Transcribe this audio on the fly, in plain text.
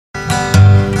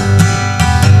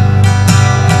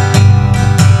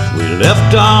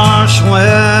left our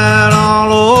sweat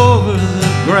all over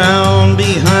the ground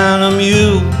behind a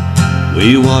mule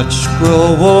we watched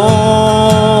grow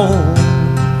old,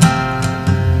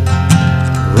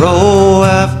 row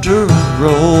after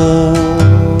row,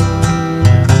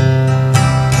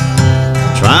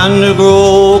 trying to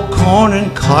grow corn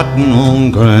and cotton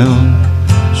on ground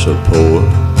so poor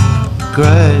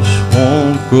grass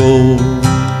won't grow.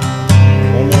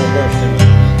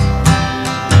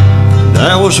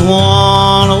 There was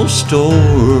one old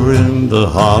store in the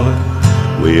holler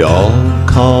we all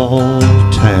called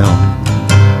town,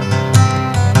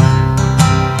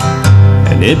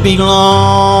 and it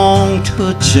belonged to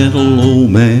a gentle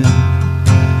old man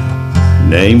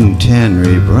named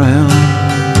Henry Brown.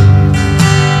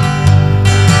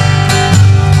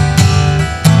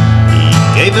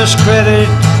 He gave us credit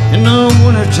in the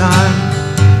wintertime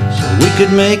so we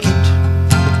could make it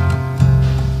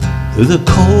through the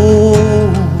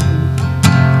cold.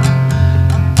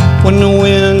 When the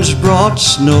winds brought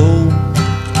snow,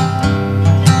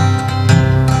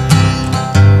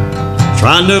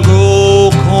 trying to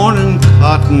grow corn and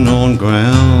cotton on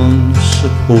ground so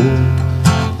poor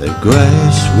that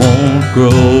grass won't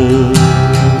grow.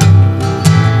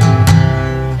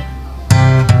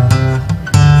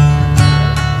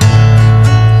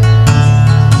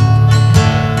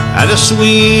 Had a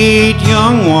sweet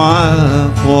young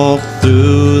wife walk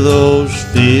through those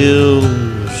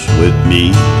fields with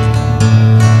me.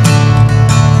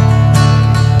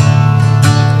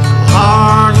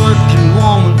 Hard-working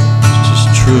woman, just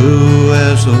as true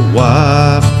as a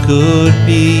wife could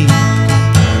be.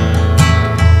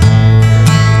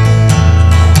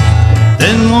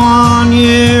 Then one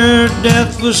year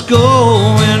death was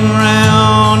going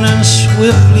round and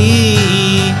swiftly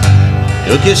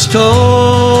took its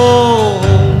toll.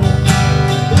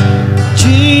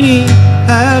 Jeannie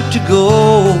had to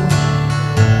go.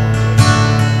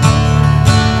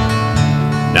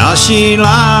 Now she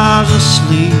lies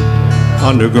asleep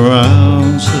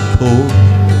underground so poor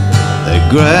that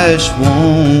grass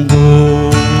won't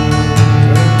grow.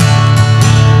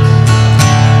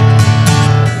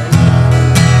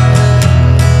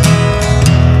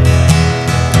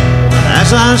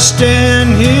 As I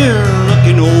stand here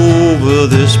looking over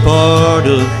this part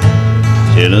of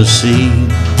Tennessee,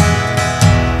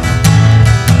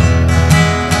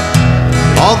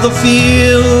 all the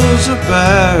fields are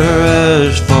bare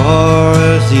as far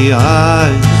as the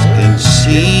eyes can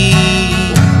see.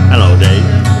 Hello, Dave.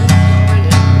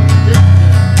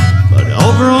 But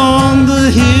over on the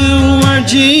hill where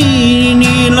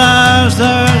Jeannie lies,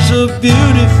 there's a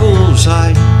beautiful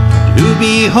sight to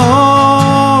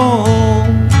behold.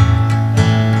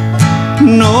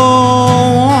 No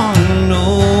one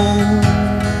knows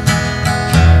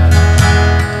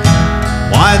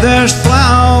why there's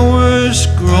flowers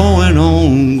growing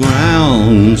on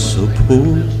ground so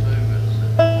poor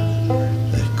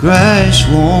that grass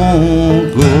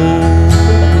won't grow.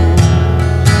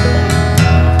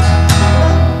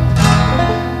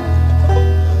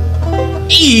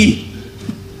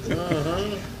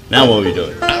 Now what are we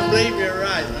doing? I believe you're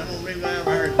right. I don't believe I've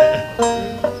heard that.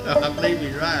 I believe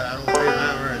he's right. I don't believe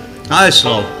I've heard that. That's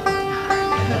slow.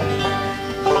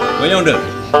 What you gonna do?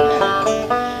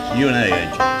 You and I,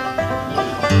 ain't you?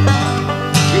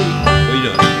 What are you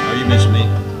doing? Are you missing me?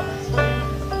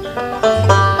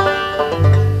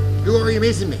 You are you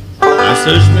missing me? That's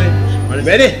me.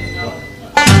 Ready?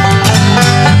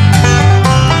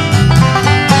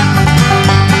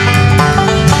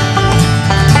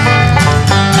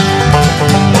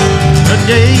 The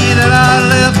day that I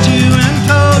left you and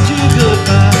told you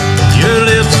goodbye, your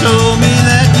lips told me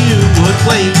that you would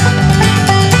wait,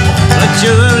 but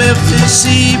your lips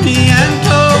deceived me and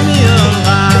told me a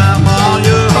lie while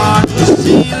your heart was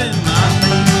sealing my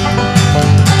fate.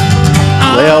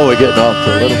 Well, we're getting off to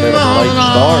a little bit of a late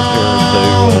start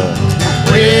here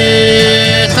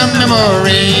with a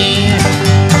memory.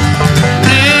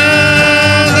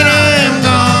 Now that I am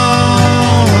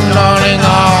gone, darling,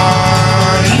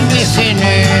 are you missing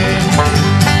me?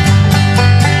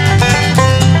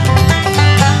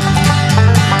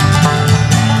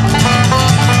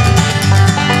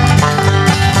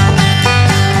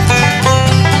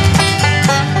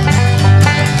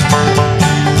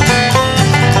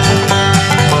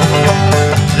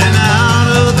 Then out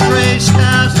of the gray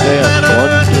skies the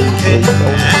weather came,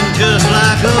 and just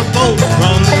like a bolt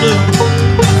from the blue,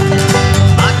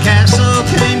 my castle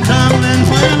came tumbling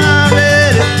when I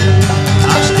let it through.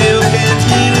 I still can't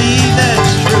believe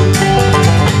that's true.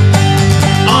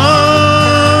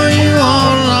 Are you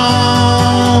all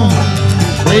alone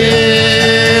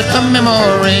with a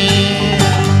memory?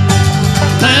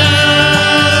 Now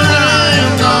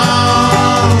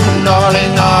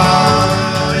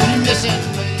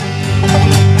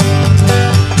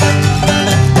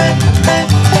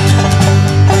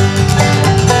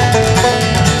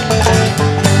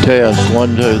Test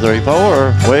 1, 2, 3, 4.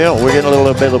 Well, we're getting a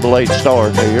little bit of a late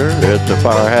start here at the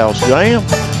Firehouse Jam.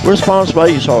 We're sponsored by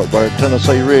East Hartburg,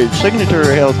 Tennessee Ridge, Signature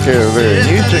Healthcare, very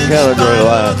Houston County Dry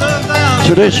Line,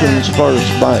 Traditions First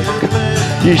Bank,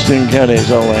 Houston County's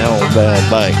only homebound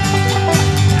bank.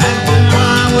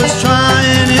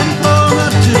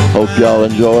 Hope y'all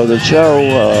enjoy the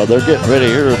show. They're getting ready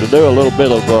here to do a little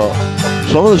bit of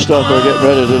some of the stuff they're getting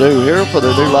ready to do here for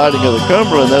the new lighting of the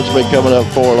Cumberland. That's been coming up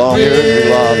for long here,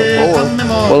 July the 4th.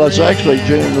 Well, that's actually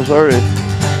June the 31st,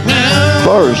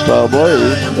 I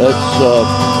believe.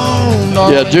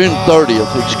 That's, June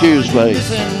 30th, excuse me.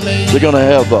 They're going to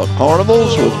have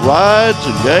carnivals with rides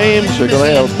and games. They're going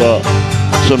to have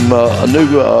a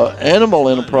new animal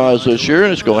enterprise this year,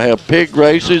 and it's going to have pig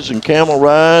races and camel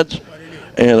rides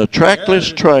and a trackless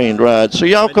train ride. So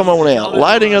y'all come on out.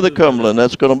 Lighting of the Cumberland,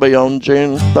 that's going to be on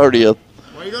June 30th.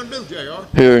 What are you going to do, JR?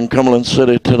 Here in Cumberland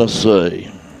City, Tennessee.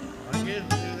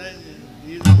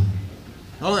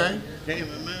 Okay.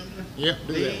 Yeah,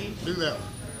 do that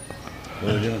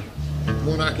one.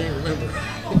 One I can't remember.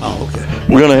 Oh, okay.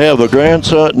 We're going to have the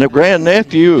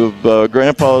grandnephew of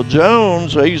Grandpa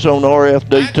Jones. He's on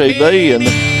RFD TV, and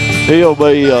he'll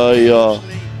be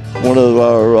one of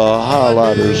our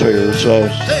highlighters here. So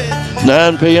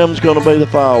 9 p.m. is going to be the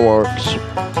fireworks.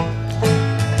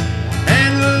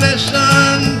 And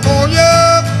listen for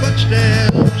your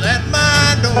footsteps at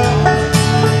my door.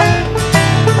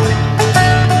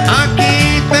 I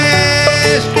keep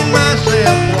asking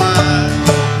myself why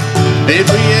did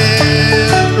we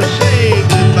ever say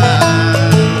goodbye?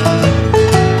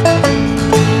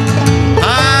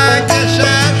 I guess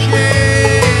I've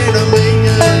shared a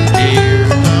million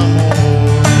years or more.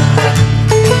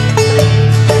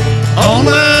 On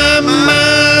my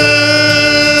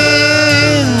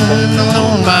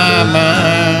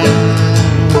mind,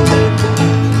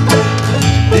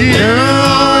 you're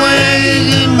always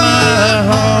in my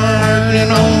heart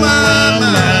and on my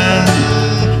mind.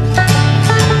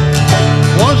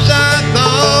 Once I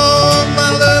thought my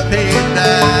love had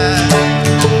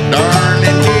died,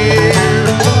 darling,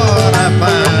 here's what I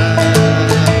find.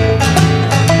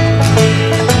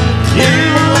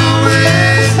 You're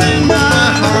always in my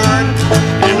heart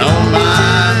and on my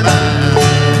mind.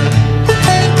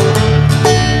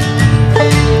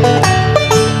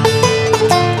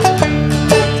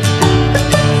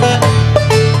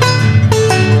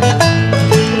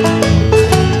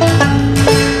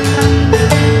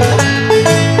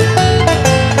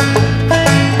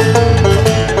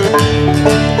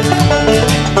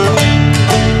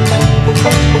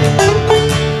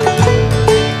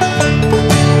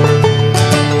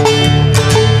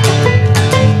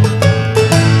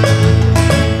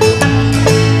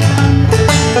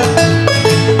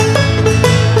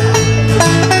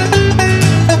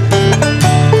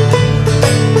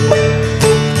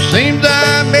 Seems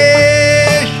I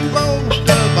miss you most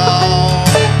of all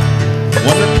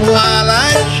when the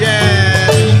twilight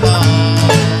shadows fall.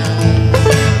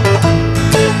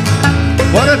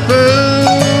 What a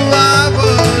fool I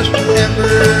was to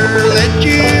ever let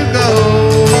you go.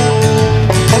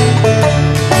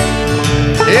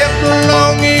 If the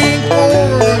longing for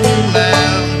you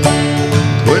now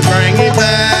would bring you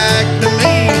back to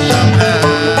me somehow,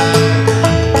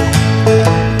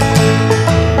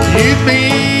 you'd be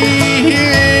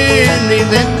here in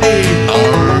these empty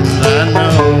arms, I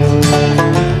know.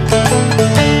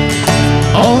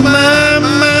 On my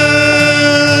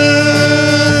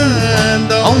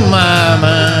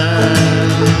mind,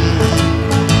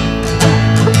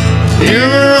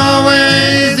 you're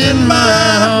always in my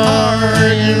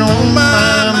heart and on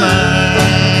my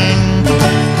mind.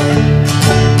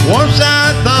 Once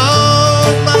I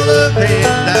thought my love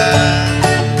had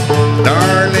died,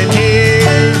 darling,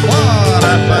 here's what I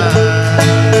find.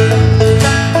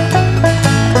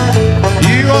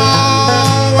 You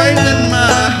always in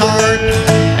my heart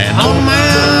and on my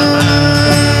mind.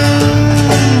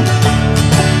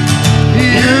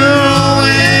 You're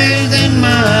always in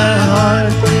my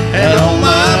heart and on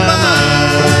my mind.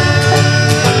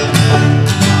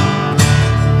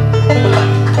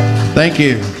 Thank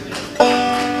you.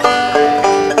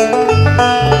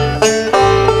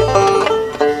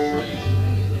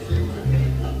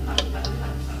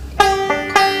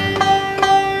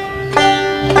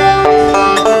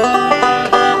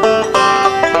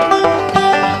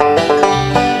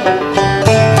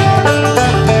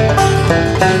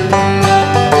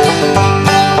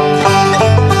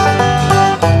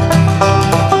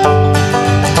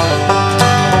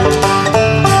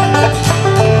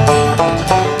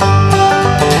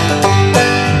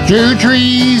 Two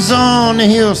trees on the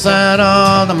hillside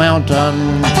of the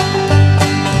mountain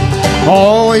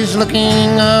always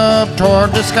looking up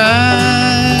toward the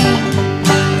sky.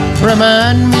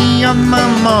 Remind me of my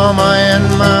mama and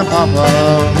my papa,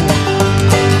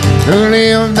 who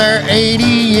lived there 80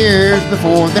 years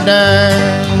before they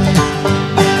died.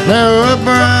 Now a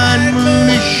bright moon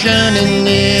is shining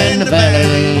in the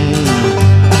valley.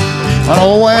 An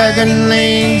old wagon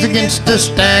leans against a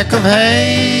stack of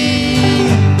hay.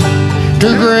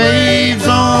 Two graves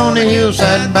on the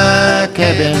hillside by a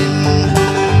cabin.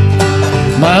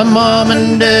 My mom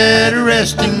and dad are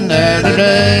resting there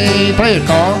today. Play it,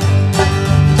 Carl.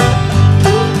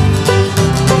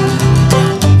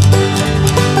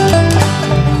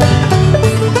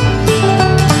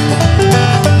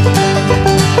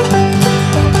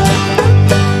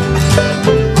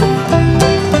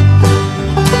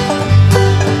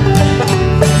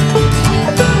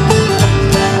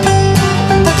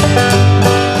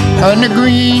 And the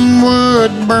green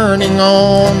wood burning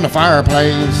on the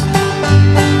fireplace,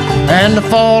 and the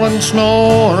falling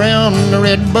snow around the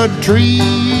redbud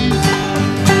trees,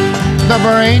 the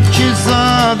branches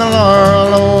of the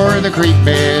laurel o'er the creek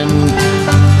bed,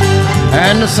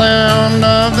 and the sound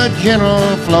of the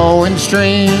gentle flowing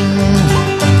stream.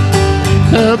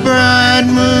 The bright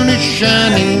moon is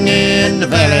shining in the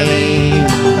valley.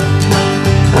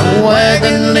 The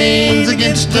wagon leans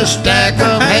against a stack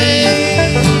of hay.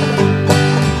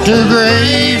 Two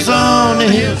graves on the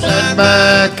hillside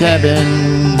by a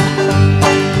cabin.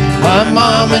 My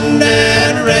mom and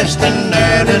dad resting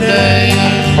there today.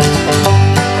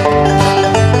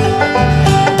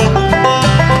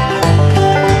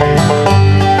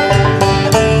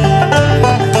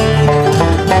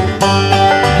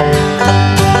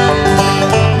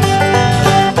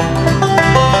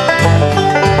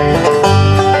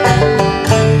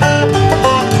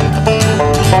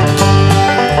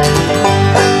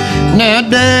 Now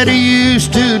Daddy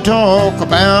used to talk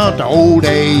about the old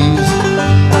days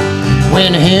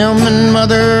when him and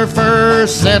Mother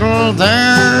first settled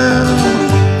there.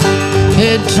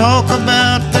 He'd talk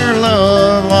about their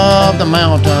love of the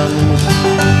mountains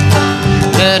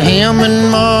that him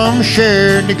and Mom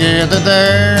shared together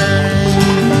there.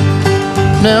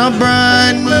 Now a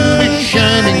bright moon is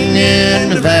shining in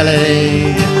the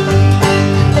valley.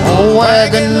 Old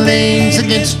wagon leans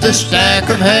against a stack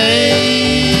of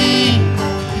hay.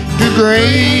 Two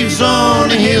graves on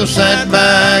the hillside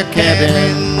by a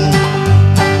cabin.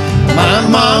 My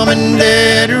mom and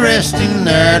dad are resting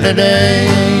there today.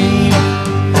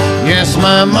 Yes,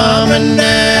 my mom and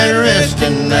dad are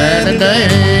resting there today.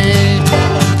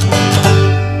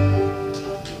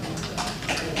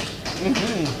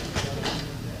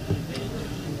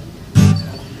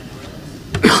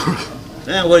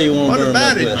 Now, what do you want What to burn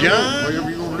about up it, with? John? Whatever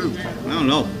you want to do. I don't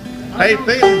know. How you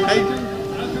feeling?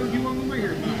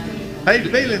 How you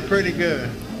feeling? Pretty good.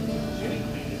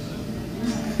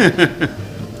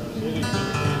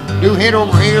 Do head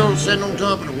over heels, sitting on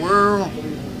top of the world.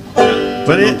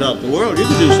 But On top of the world. You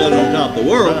can do something on top of the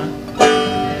world.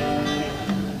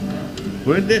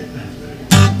 wouldn't it?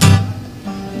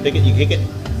 Pick it, you kick it.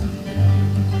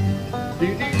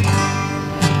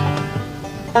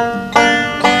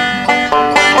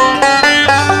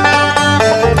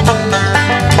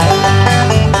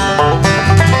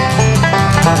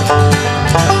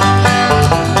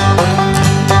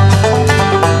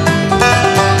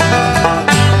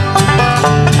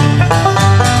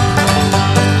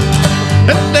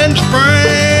 And then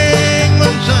spring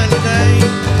one sunny day,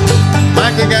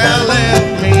 like a gal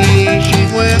left me, she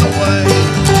went away.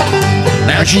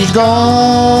 Now she's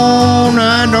gone,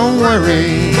 I don't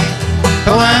worry,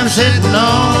 though I'm sitting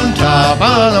on top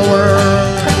of the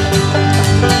world.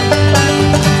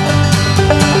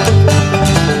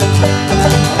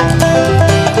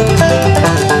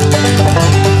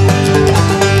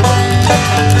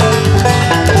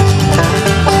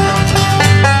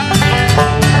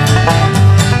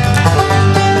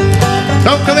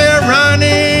 Don't come here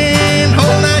running,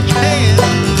 hold out your hand.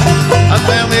 I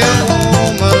found me a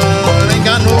woman, ain't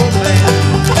got no man.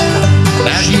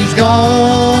 Now she's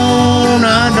gone,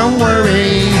 I don't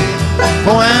worry,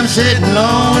 boy, I'm sitting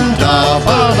on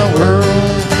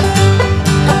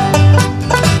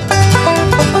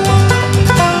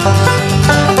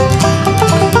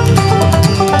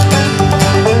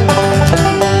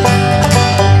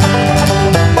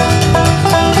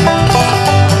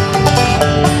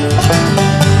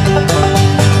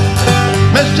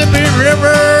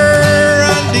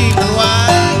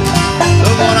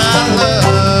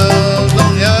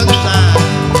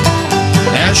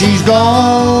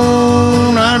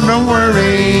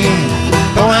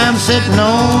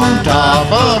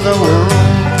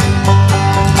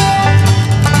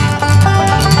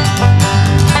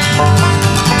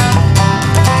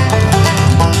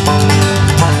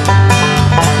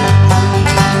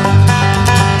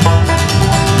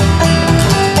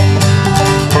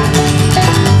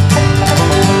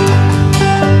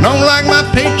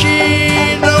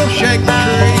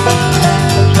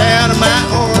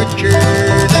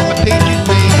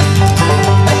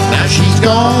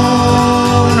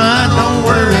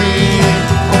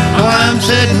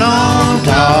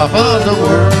top of the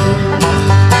world.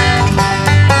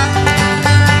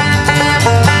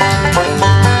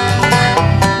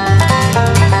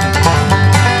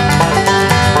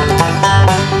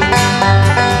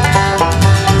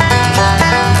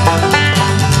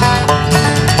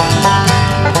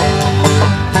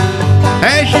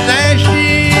 Ashes,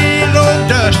 ashes, oh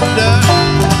dust, dust.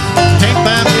 Can't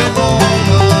find me a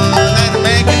woman that'll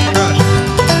make it trust.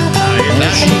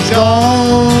 Now she's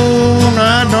gone, I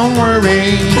don't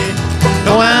worry.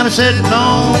 No, I'm sitting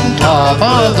on top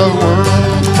of the world.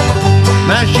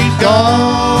 Now she's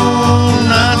gone,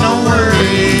 I don't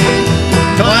worry.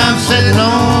 No, I'm sitting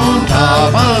on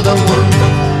top of the world.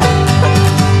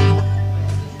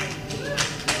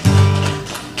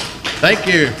 Thank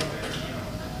you.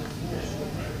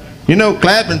 You know,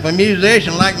 clapping for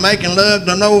musicians like making love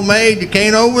to an old maid, you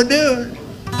can't overdo it.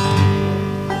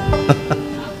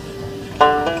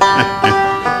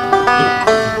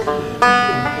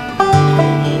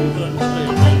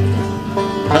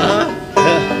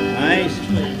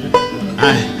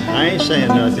 I ain't saying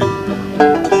nothing. What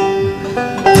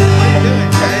are you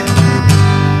doing, Jay?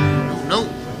 No.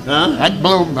 Huh? I'd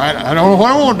blow, I don't know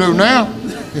what I want to do now.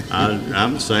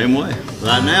 I'm the same way.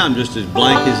 Right now, I'm just as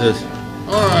blank as a...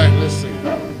 All right, let's see.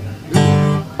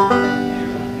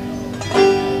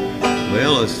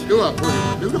 Well, it's...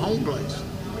 Do the home place.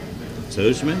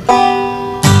 Suits me. Let's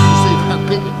see if I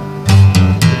pick it.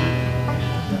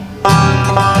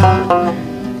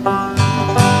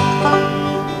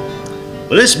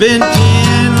 Well, it's been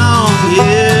 10 long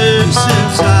years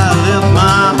since I left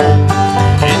my home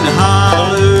in the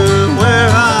holler where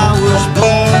I was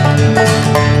born,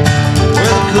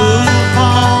 where the cool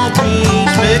fall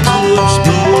breeze makes woods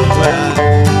blow wild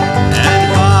and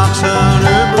the fox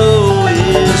hunter blow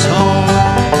his horn.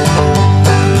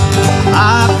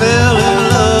 I fell in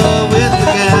love with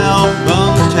the gal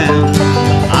from the town.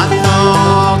 I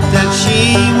thought that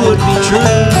she would be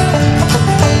true,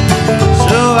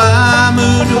 so I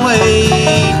moved away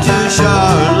to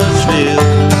Charlottesville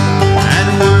and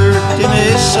worked in a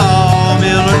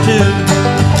sawmill or two.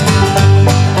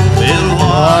 Well,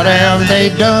 What have they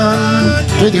done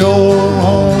to the old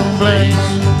home place?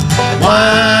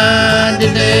 Why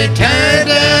did they tear it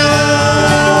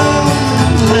down?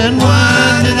 And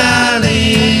why did I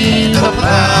leave the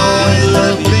plow in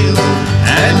the field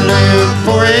and look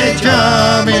for a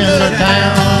job in the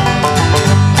town?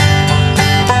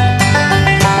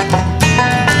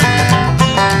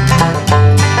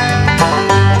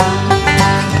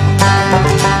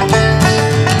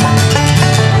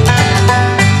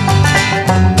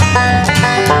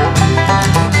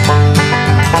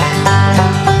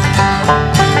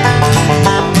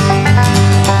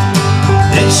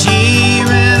 then she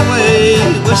ran away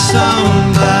with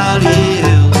somebody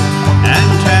else, and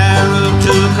Tara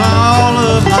took all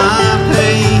of my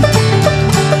pay.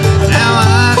 Now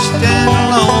I stand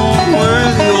alone where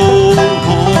the old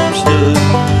home stood.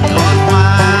 Lord,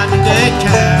 why did they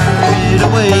tear it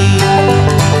away?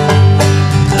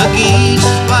 The geese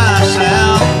fly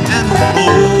south and the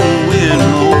cold wind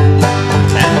rolls,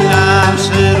 and I'm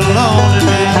sit alone and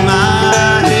in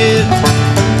my head.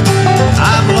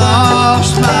 I've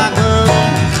lost my girl,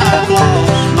 I've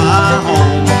lost my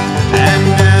home, and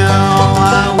now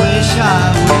I wish I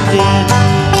were dead.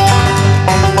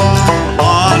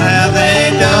 What have they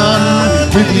done?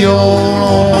 To the old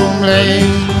home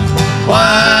place,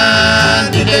 why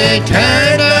did they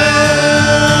tear it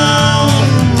down?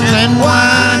 And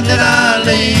why did I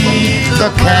leave the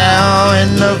cow in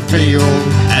the field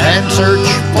and search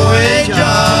for a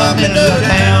job in the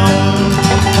town?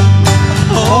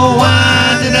 Oh,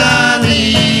 why did I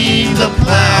leave the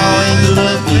plow in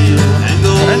the field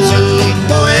and search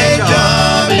for a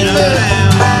job in the town?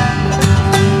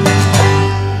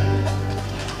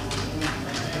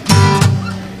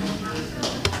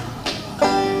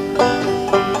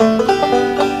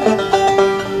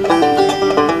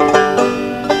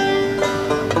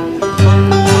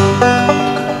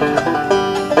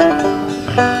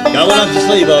 Got one up your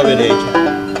sleeve already, ain't you?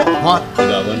 What? You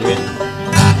got one ready?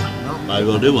 Might as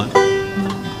well do one.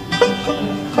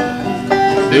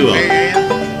 Do one.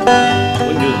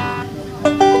 We can do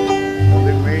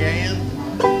it. Mary Ann?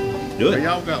 Do it.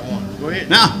 Y'all got one. Go ahead.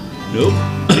 No. Nope.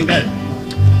 I ain't got it.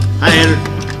 Hi, Andrew.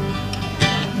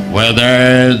 Well,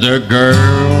 there's a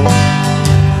girl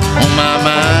on my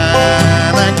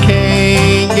mind I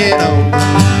can't get over.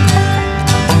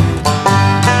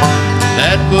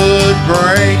 That would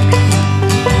break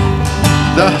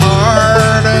the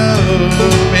heart of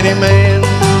any man.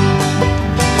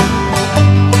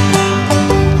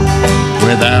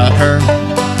 Without her,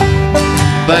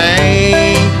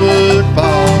 things would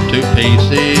fall to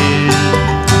pieces.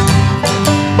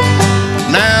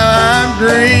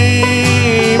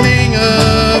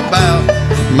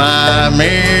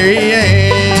 Mary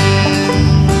Ann.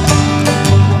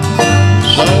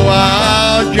 So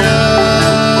I'll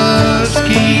just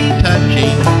keep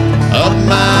touching up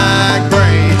my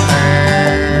gray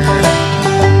hair,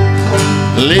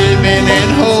 living in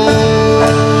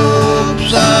hope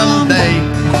someday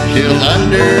she'll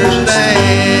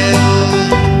understand.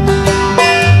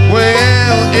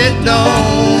 Well, it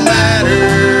don't matter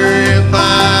if I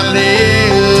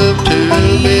live to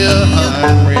be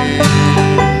 100.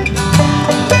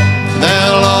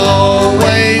 There'll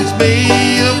always be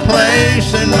a place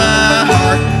in my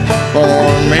heart for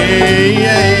Mary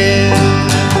Ann.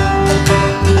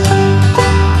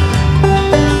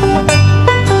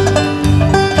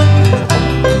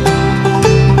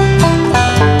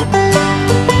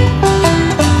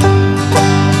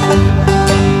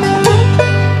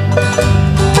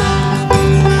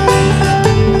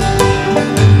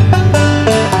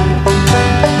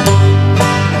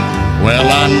 Well,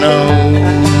 I know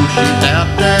she's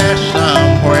out there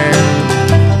somewhere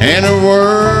in a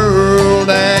world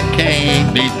that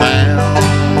can't be found.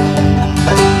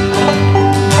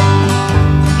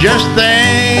 Just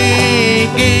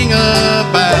thinking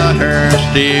about her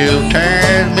still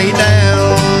tears me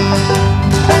down.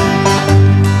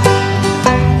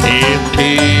 If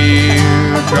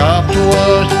teardrops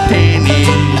was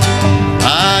pennies,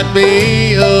 I'd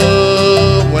be a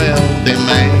wealthy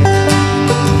man.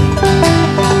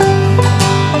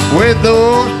 With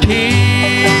those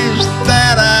tears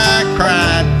that I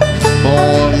cried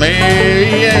for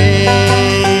Mary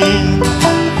Ann.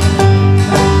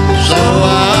 So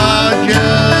I'll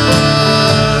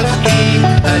just keep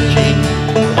touching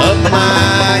up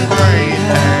my gray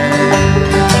hair,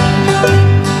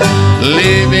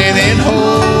 living in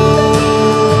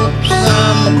hope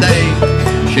someday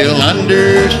she'll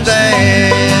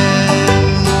understand.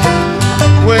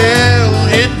 Well,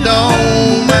 it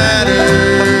don't matter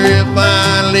if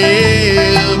I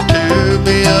live to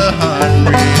be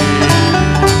 100.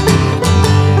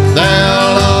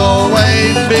 There'll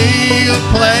always be a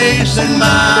place in my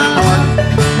heart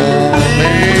for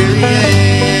Mary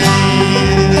Ann.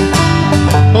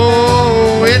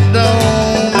 Oh, it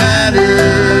don't matter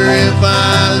if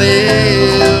I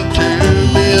live to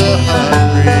be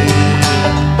 100.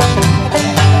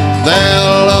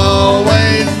 There'll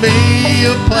always be a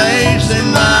place in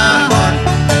my heart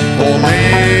for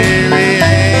Mary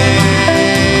Ann.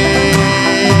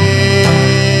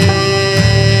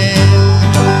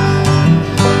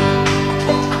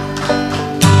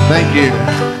 Thank you.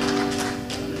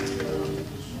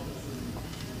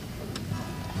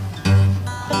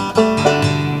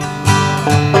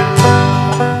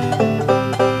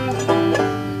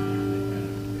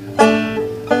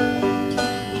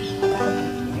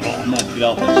 I'm gonna get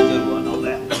off this stool, I know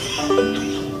that.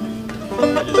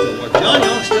 That just don't work. John, you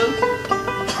on the stool?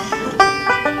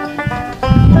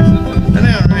 Sit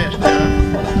down and rest, John.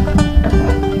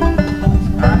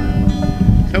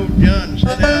 Told John to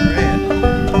sit down and rest.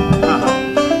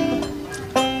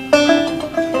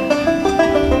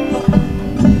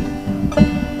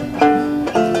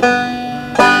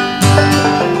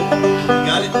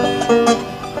 Got it?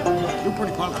 You're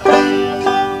pretty close.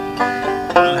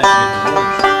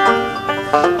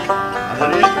 I'll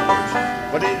have to get the words.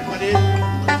 What is?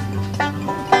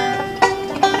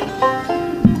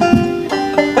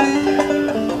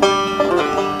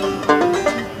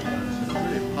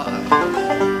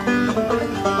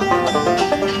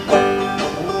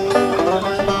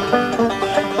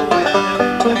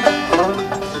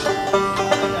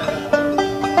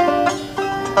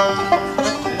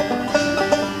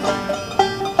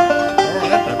 Oh,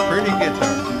 that's a pretty guitar.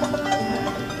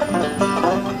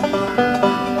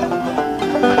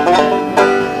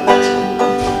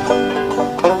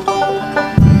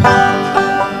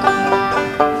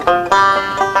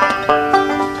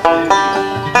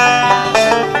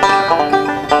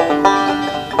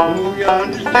 Oh, you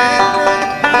understand?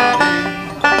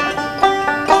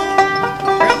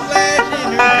 Real flash in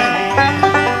her hand.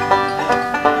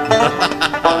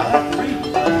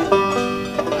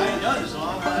 I ain't done this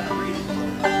long, I had to read it.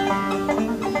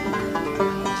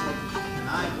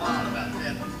 I ain't wild about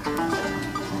that.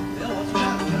 Bill, what's the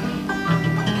matter?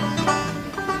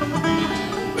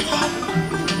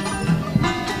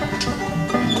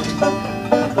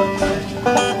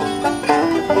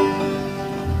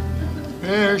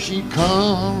 There she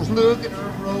comes, look at her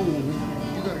roll.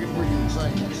 You gotta get where you can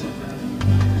sing this.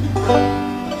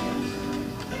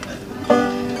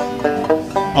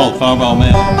 Oh, Fireball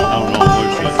Man. I don't know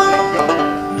where she is.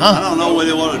 Huh? I don't know where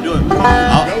they want to do it.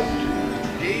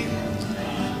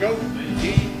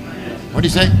 What'd you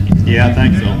say? Yeah, I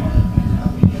think so.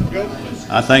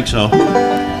 I think so.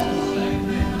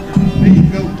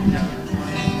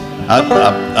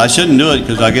 I shouldn't do it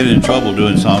because I get in trouble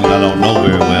doing songs I don't know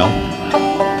very well.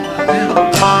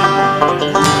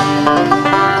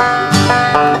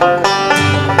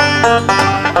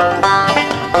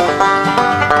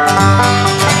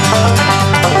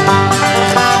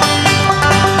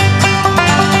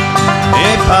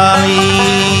 Hey Polly,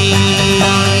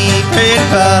 pretty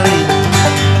Polly,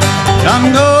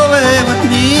 come go away with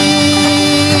me.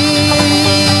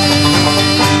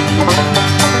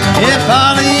 Hey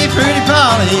Polly, pretty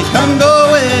Polly, come go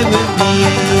away with me.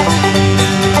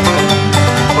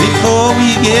 Before we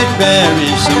get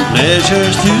married, some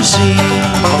pleasures to see.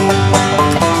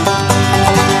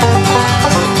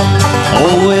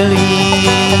 Oh Willie,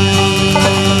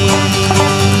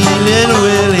 little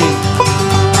Willie,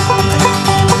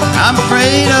 I'm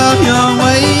afraid of your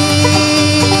ways.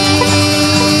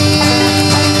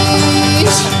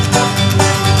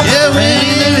 Yeah,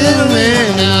 Willie, little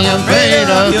Willie, I'm afraid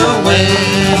of your ways.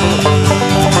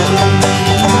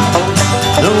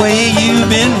 The way you've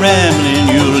been rambling,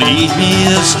 you'll lead me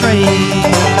astray.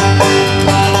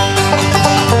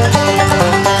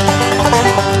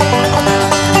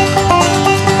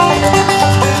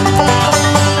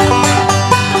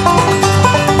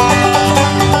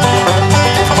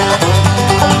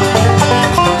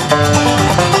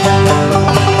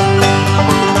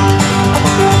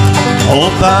 Oh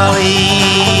Polly,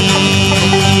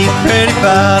 pretty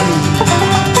Polly,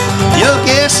 your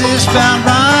guess is about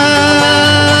right.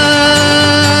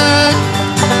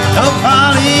 Oh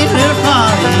Polly, little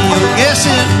Polly, your guess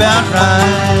is about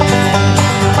right.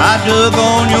 I dug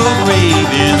on your grave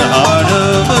in the heart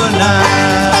of the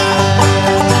night.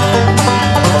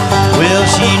 Well,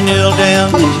 she knelt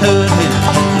down and heard me,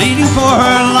 pleading for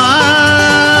her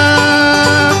life.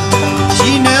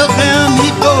 She knelt down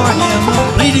before him,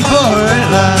 pleading for her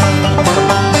life.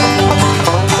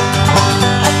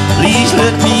 Please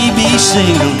let me be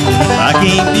single, I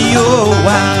can't be your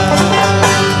wife.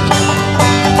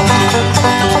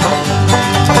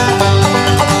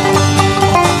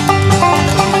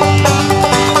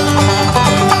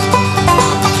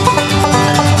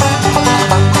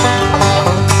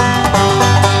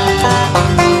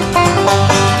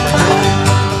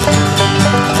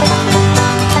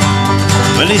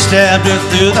 Well, he stabbed her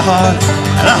through the heart,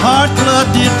 and the heart blood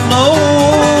did flow.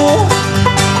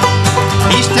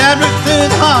 He stabbed her through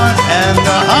the heart, and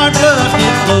the heart blood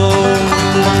did flow.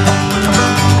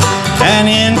 And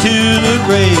into the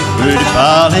grave, pretty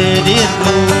Polly did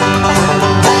go.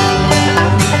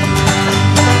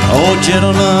 Oh,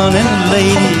 gentlemen and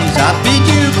ladies, I bid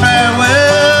you farewell.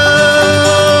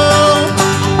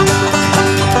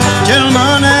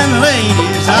 Gentlemen and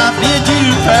ladies, I bid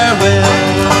you farewell.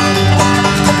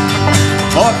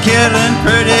 For killing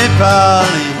pretty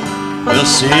Polly will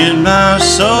send my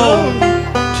soul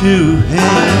to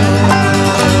hell.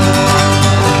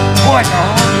 Boy, it's a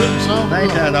hard-hitting song.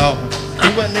 Ain't that awful? He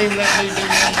wouldn't even let me do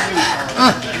that.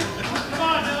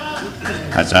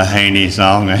 That's a handy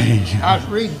song, ain't it? I was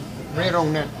read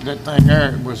on that thing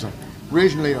there. It was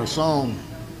originally a song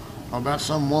about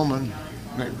some woman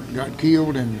that got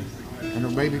killed and her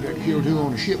baby got killed too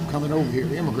on a ship coming over here,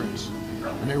 immigrants.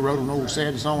 And they wrote an old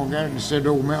sad song about it and said the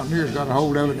old mountaineers got a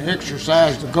hold of it and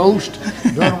exorcised the ghost,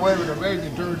 done away with the baby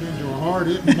and turned into a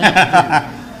hard-hitting mountaineer.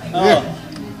 Yeah,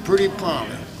 pretty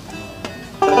Polly.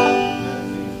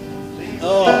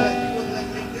 Oh.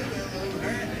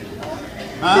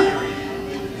 Huh?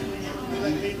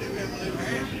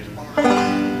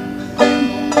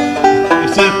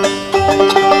 It's a...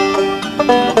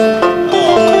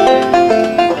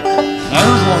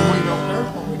 There's one we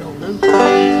don't do.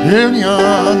 If you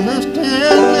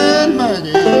understand,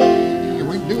 Maggie,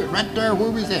 we can do it right there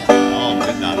where we at. Oh,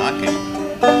 but no, I can't.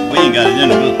 We ain't got it in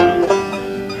the book.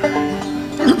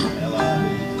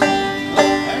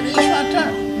 There it is right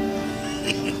there.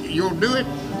 You'll do it?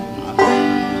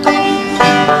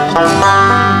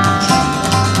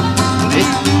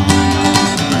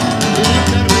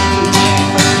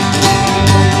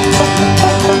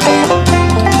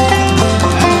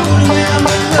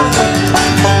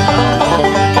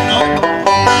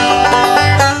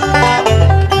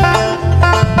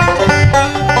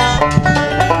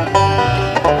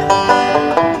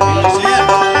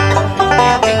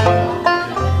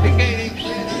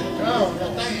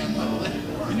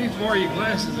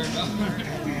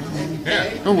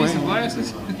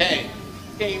 Hey,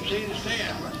 can't even see the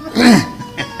stand.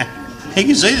 He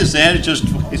can see the stand,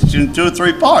 it's in 2 or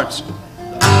 3 parts.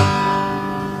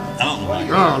 I don't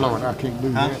know. Oh, Lord, I can't do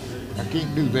that. I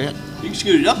can't do that. You can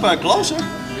scoot it up there closer.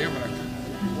 Yeah,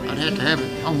 but I'd have to have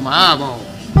it on my eyeballs.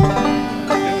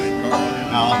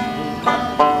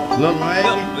 Look like it.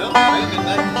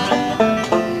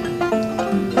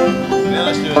 Yeah,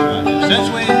 let's do it right. Since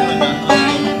we ain't doing nothing,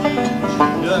 let's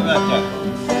do it right there.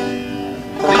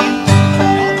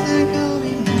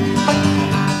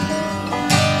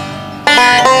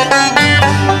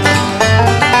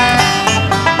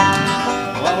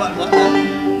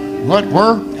 What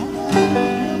were?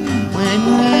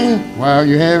 While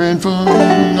you're having fun.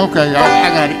 Okay, I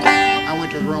got it. I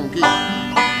went to the wrong key.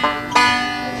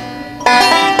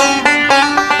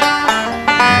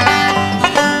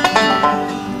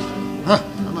 Huh,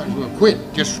 I might as well quit.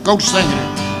 Just go singing it.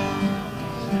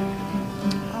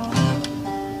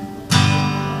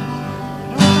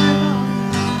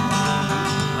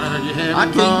 While you're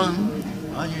having fun.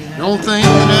 Don't think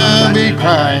that I'll be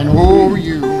crying over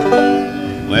you.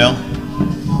 Well,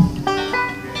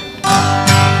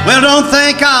 don't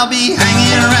think I'll be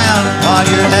hanging around while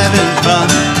you're having fun.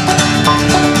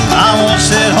 I won't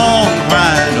sit home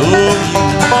crying over you.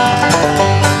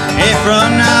 Hey,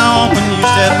 from now on when you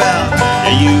step out,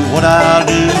 tell you what I'll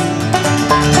do.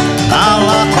 I'll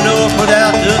lock the door, put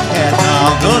out the cat, and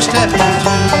I'll go step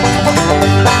into.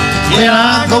 Yeah,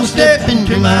 I'll go step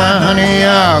into my honey,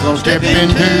 I'll go step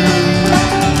into.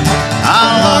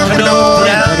 I'll lock the door,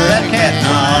 put out that cat, and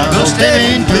I'll go step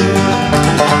into.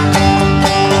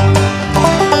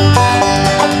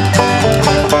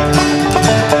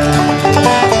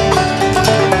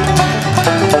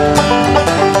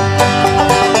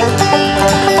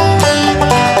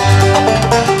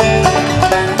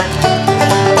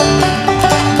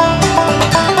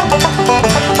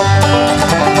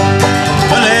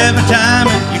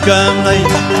 Come late,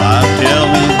 I'll tell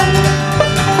me.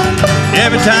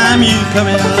 Every time you come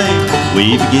in late,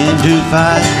 we begin to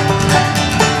fight.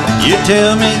 You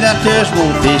tell me that there's more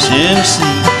fish in the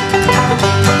sea,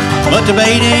 but the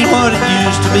bait ain't what it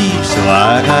used to be. So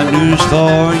I got news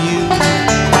for you.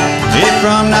 If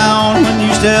from now on when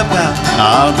you step out,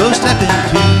 I'll go step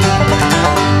into.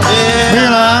 Yeah.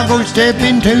 Well, I'll go step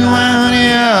into my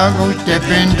honey, I'll go step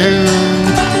into.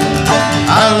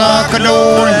 I'll lock the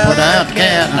door and put out the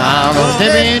cat, and I'll go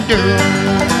step into.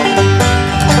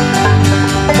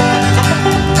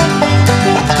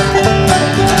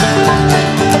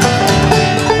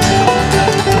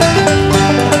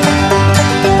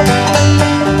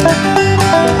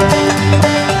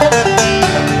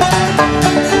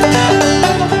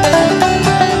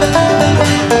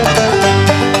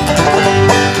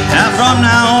 Now from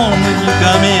now on when you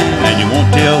come in and you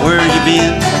won't tell where you've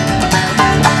been,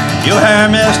 your hair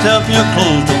messed up, your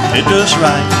clothes don't fit just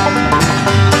right.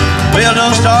 Well,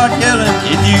 don't start yelling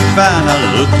if you find I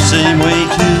look the same way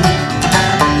too.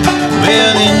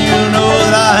 Well, then you know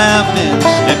that I have been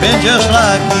stepping just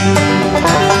like you.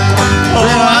 Oh,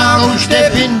 I'll go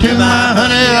step into my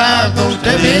honey, I'll go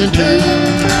step into.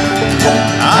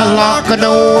 I'll lock the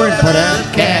door and put out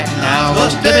the cat, and I'll go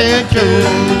step into.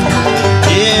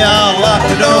 Yeah, I'll lock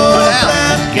the door and put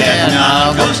out the cat, and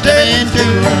I'll go step into.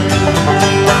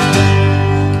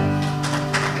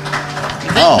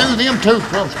 You can't do them two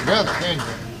close together, can you?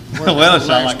 Well, it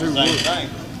sounds like the same thing.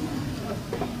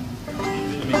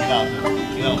 Let me get out there.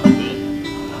 Get out there.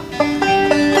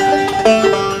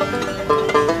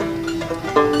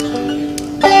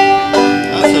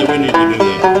 I say we need to do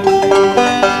that.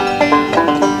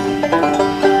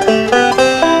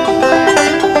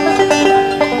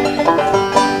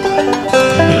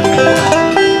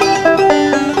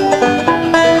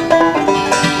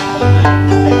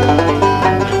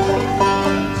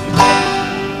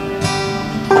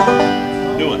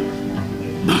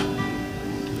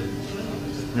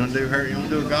 You want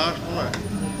to do a gospel? Or?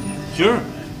 Sure.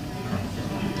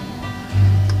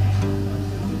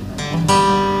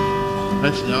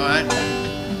 That's all right.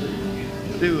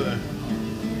 Do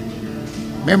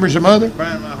Members of Mother?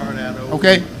 Crying my heart out over.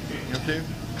 Okay. You too?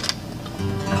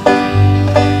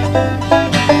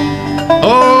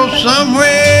 Oh,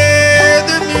 somewhere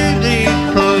the music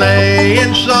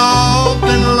playing soft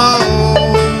and low,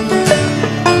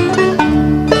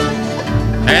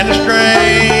 and a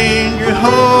stranger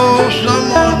holds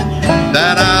someone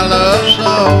that I love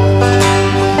so.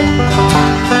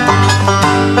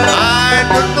 I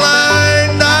was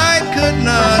blind, I could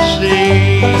not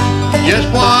see just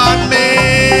what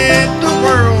meant the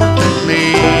world to me.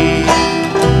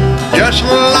 Just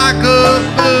like a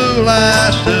fool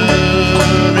I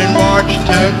stood and watched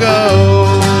her go.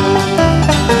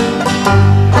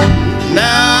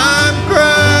 Now I'm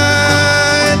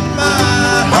crying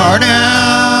my heart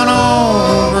out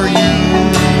over you.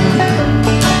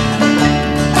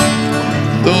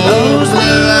 Those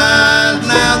little eyes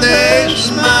now they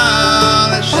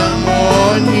smile at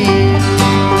someone new.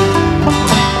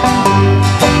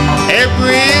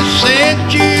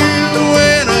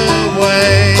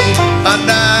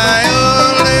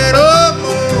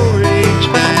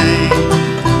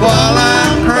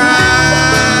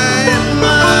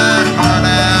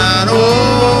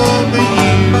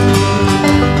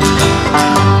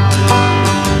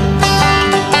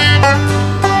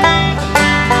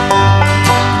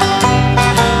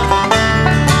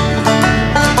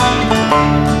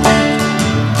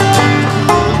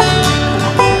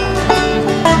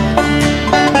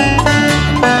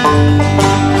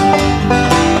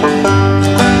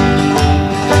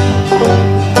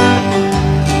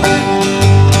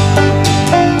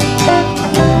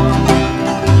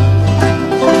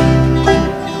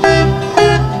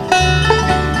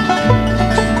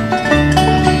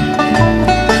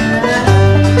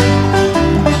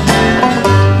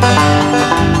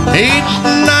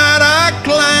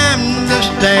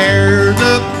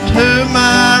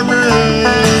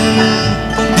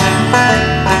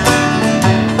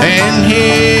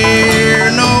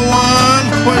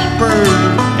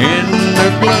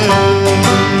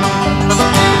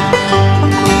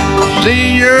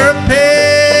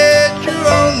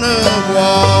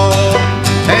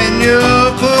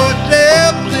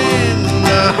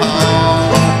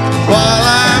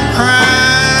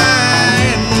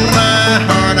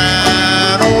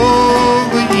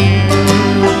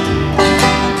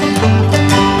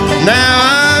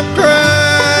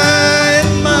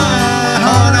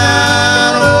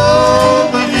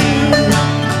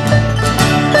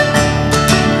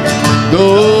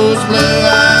 Those blue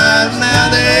eyes, now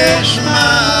they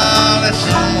smile at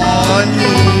someone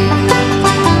new.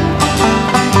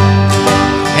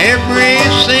 Every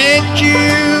cent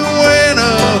you went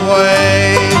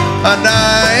away, I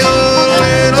die a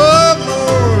little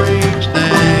more each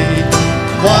day.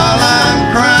 While I'm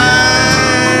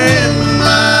crying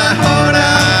my heart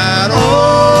out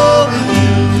over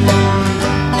you.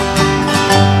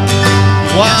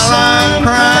 While I'm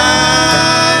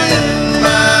crying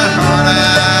my heart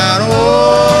out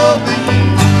over you.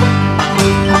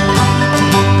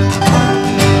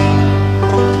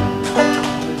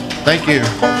 Thank you.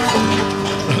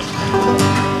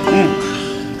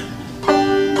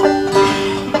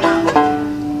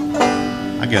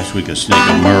 I guess we could sneak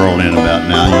a Merle in about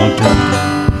now. You want to?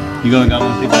 You gonna got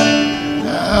one, people?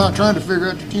 I'm trying to figure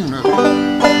out the tune of it.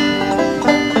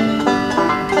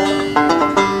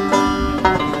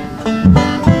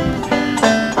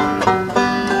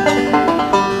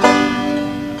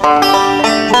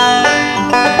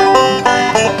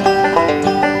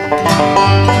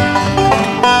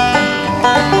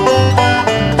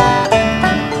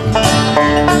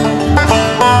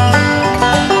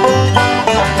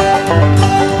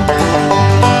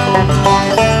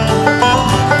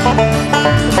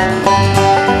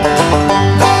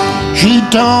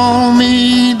 Told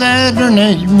me that her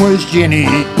name was Jenny,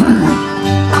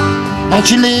 and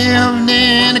she lived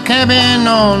in a cabin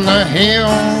on the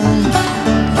hill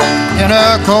in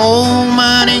a coal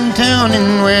mining town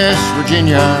in West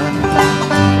Virginia.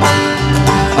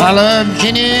 I love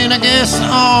Jenny and I guess I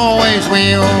always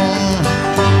will.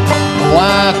 Oh,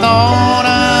 I thought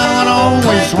I would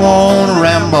always want to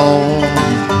ramble,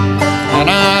 and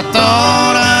I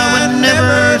thought I would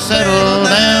never settle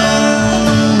down.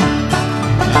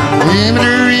 We met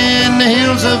her in the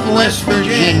hills of West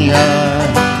Virginia,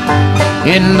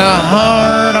 in the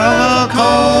heart of a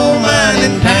coal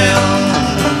mining town.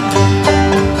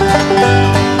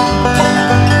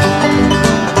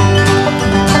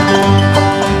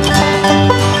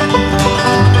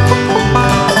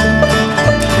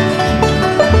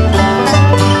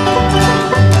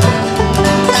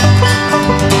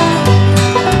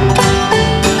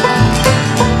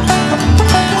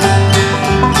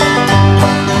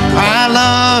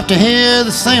 To hear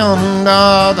the sound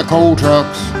of the coal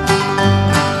trucks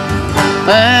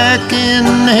back in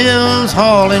the hills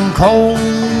hauling coal,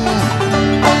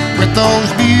 with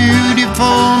those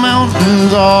beautiful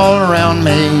mountains all around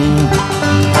me.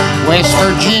 West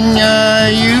Virginia,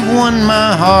 you've won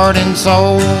my heart and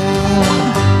soul.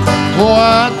 Oh,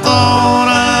 I thought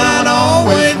I'd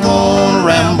always want to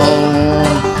ramble,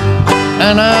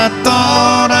 and I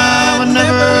thought I would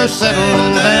never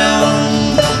settle down.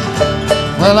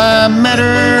 Well, I met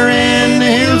her in the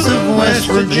hills of West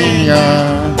Virginia,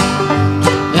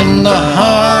 in the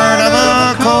heart of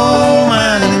a coal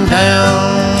mining town.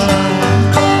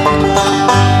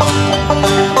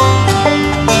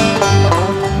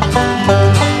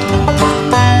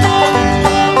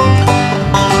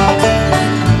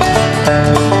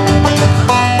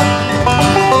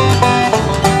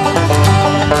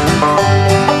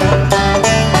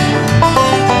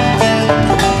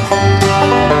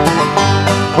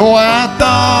 Oh, I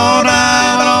thought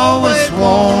I would always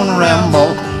want to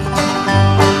ramble,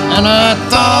 and I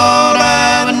thought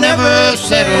I would never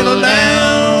settle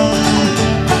down.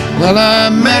 Well, I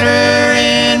met her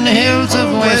in the hills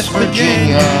of West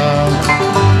Virginia,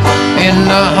 in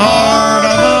the heart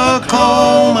of a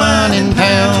coal mining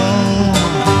town,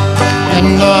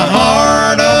 in the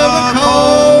heart of a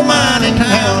coal mining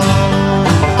town.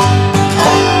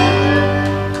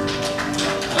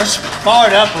 Let's fire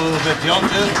it up a little bit, y'all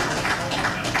too.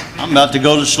 I'm about to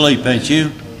go to sleep, ain't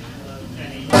you?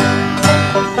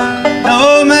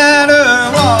 No matter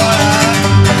what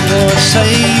I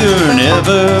say, you're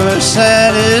never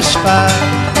satisfied.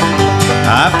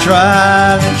 I've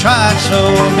tried and tried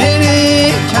so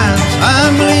many times.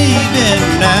 I'm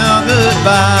leaving now,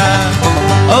 goodbye.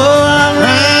 Oh, I'm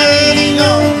riding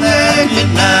on that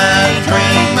midnight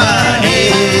train. My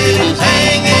head is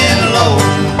hanging low.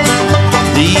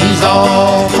 These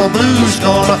awful blues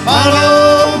gonna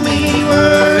follow me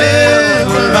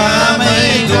wherever I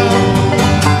may go.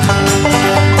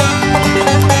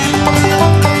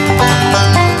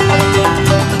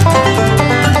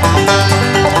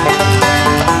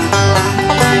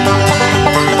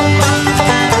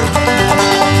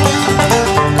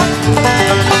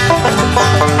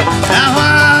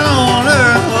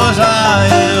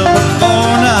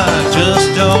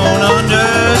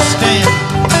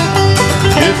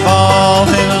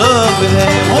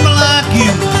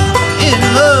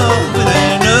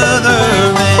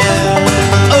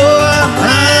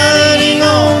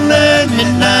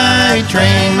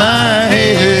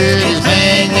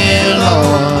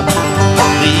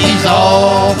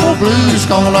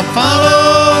 gonna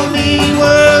follow me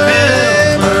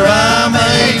wherever I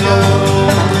may go.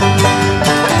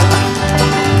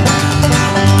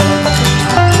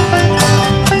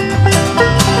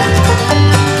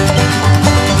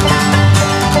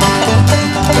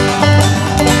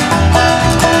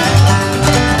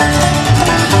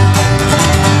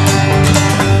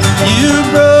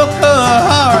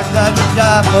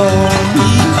 Die for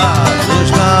me, I was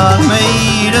not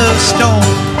made of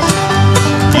stone.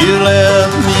 You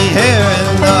left me here in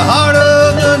the heart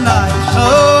of the night, so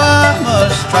I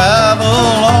must travel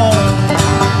on.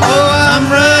 Oh, I'm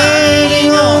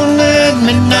riding on that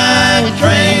midnight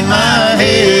train, my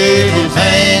head is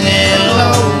hanging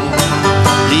low.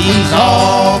 These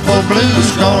awful blues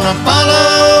gonna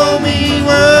follow me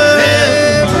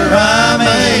wherever I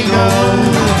may go.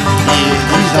 Yeah,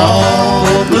 these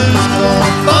awful blues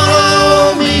gonna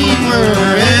follow me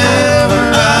wherever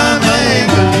I may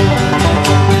go.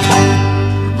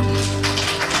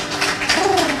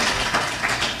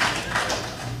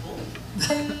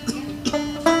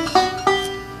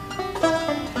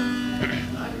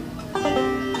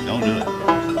 Don't do it.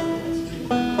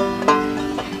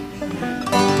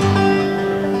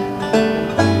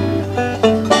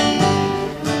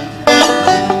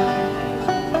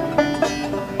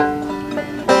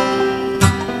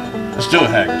 Let's do it,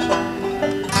 Haggers.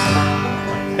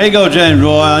 Here you go, James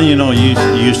Roy. You know you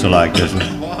used to like this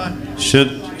one.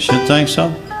 Should think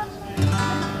so.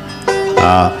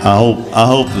 I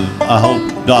hope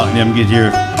Doc and them get here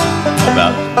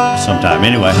about sometime.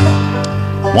 Anyway,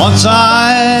 once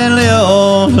I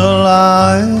lived a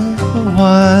life of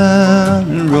wine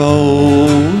and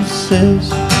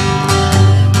roses,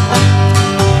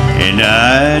 and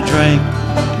I drank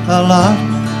a lot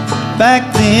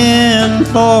back then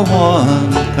for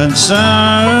one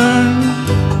concern.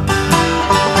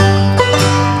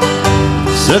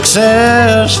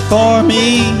 Success for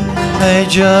me lay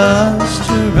just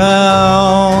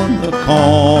around the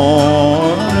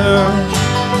corner.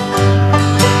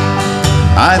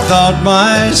 I thought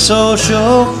my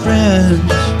social friends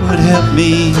would help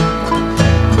me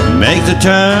make the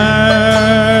turn,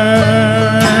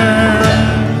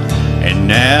 and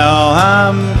now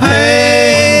I'm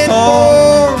paying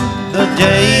for the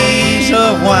days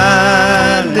of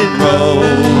wine and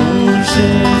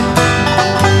roses.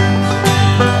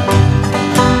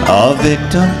 A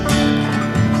victim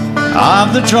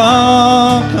of the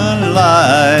drunken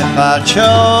life I chose,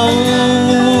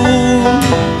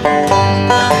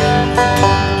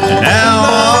 and now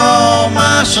all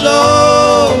my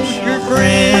social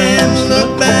friends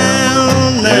look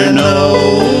down their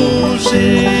noses,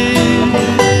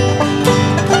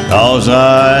 'cause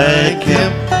I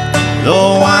kept the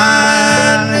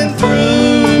wine and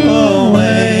threw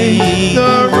away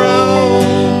the rose.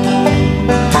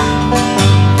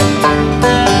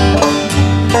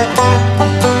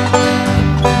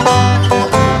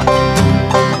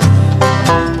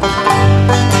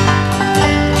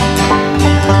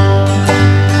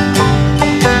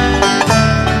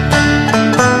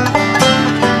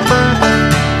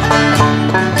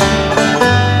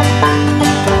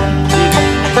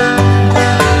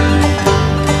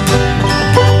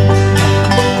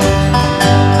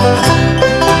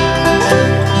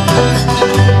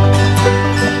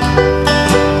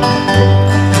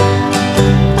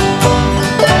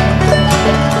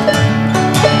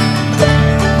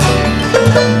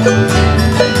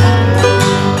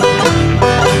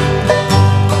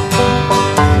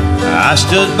 I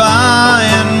stood by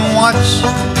and watched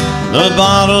the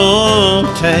bottle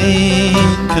take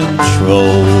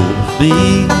control of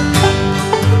me.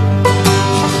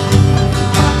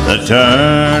 The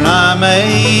turn I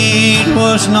made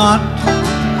was not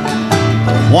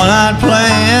the one I'd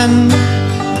planned,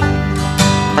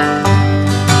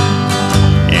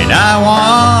 and I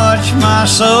watched my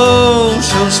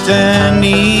social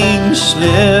standing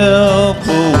slip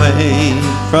away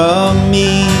from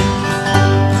me,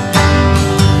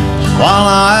 while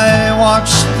I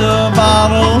watched the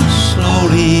bottle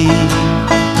slowly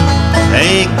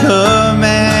take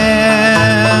command.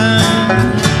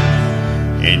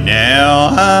 And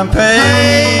now I'm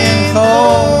paying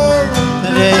for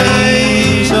the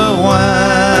days of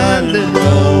wine and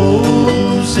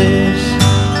roses.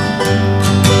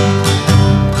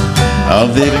 A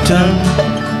victim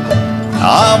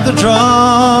of the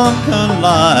drunken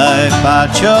life I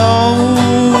chose.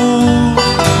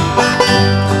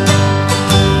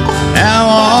 Now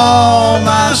all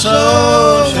my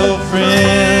social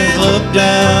friends look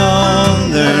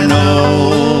down their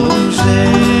noses,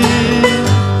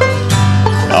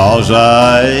 'cause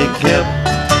I kept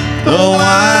the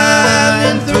wine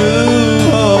and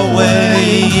threw away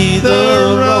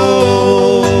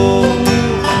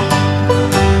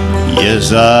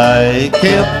 'cause I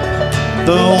kept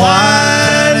the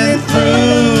winding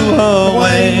through her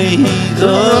ways of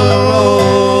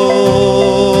road.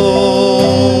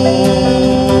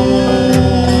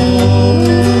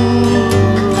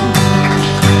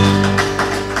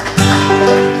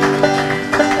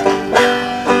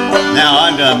 Now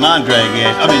I'm done my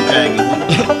dragging. I've been dragging.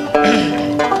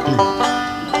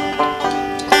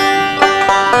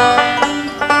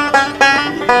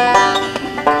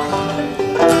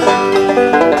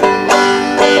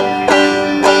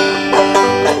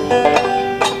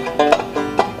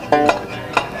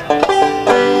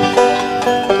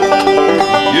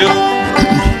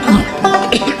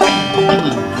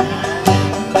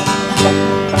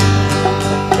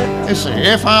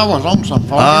 If I was on some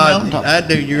farm, I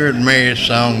do your marriage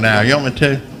song now. You want me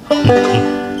to?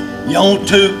 You want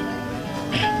to?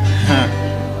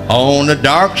 On a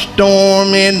dark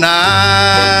stormy night,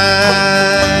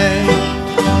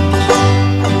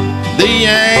 the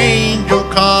angel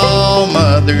called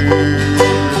mother.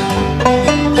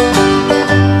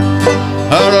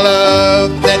 Her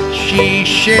love that she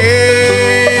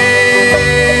shared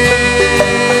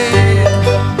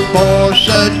for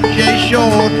such a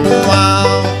short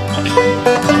while.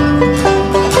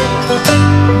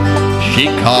 She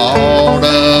called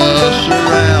us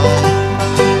around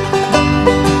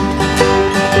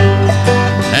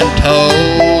and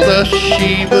told us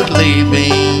she was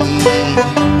leaving.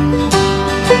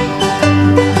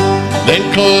 Then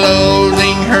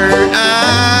closing her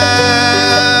eyes,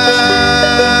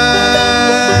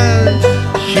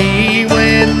 she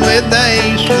went with a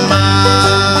smile.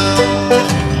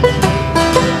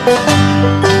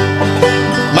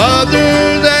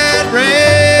 Mothers at rest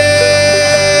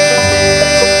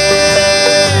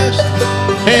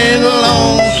in a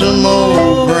lonesome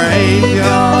old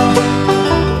graveyard,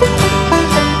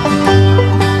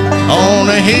 on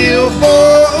a hill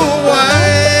far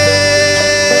away,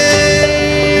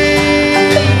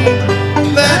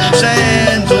 that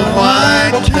stands a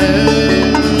white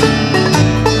tomb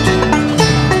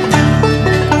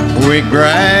with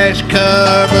grass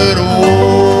covered o'er.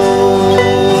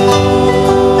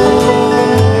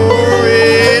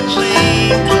 It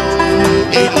seems so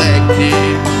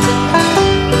elected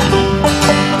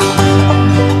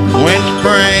when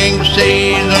spring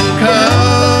season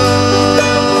comes.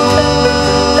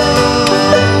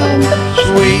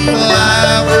 Sweet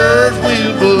flowers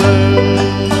will bloom.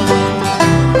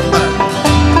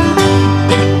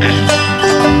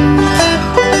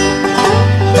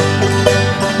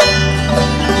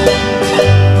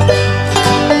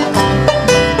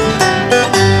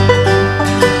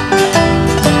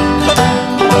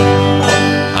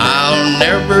 I'll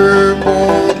never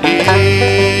forget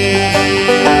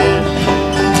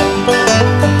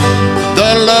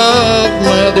the love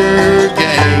mother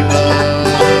gave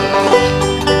us.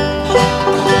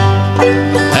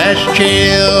 As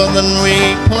children we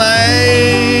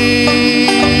played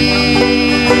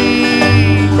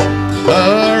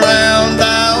around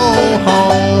our old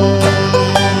home.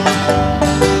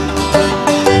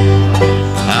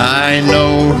 I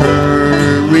know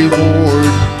her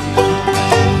reward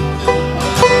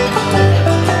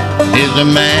is a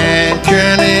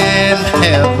mansion in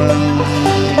heaven,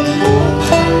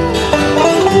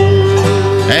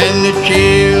 and the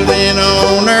children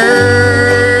on earth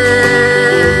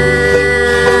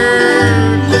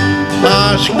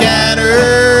are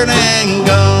scattered and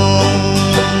gone.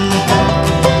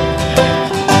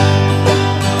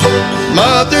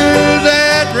 Mothers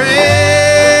at rest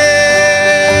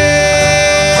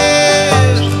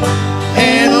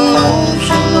in a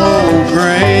lonesome old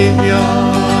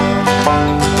graveyard,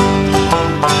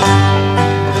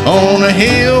 on a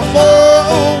hill far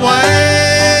away,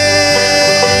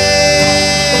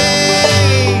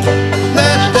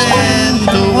 that stands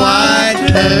a white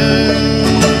tomb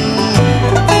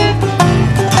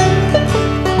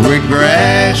with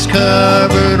grass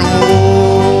covered o'er.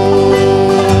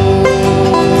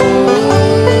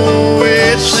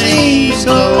 It seems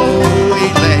so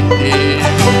elected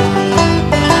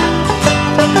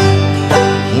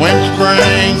when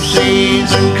spring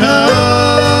season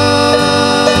comes.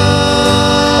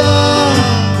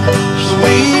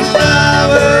 Sweet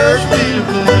flowers will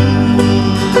bloom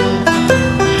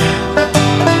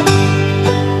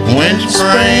when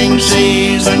spring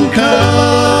season comes.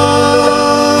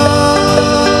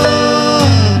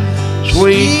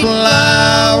 Sweet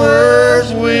flowers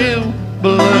will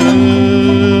bloom.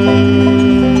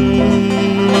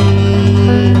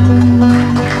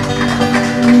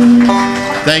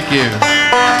 Thank you.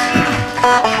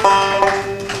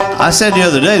 I said the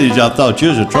other day that I thought you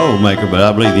was a troublemaker, but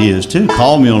I believe he is too.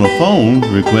 Called me on the phone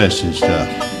requesting stuff.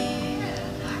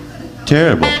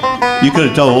 Terrible. You could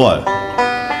have told what?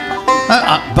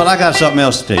 But I got something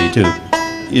else to tell you too.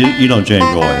 You don't change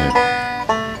Roy here.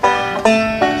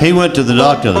 He went to the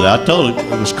doctor the other day. I told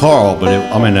it was Carl, but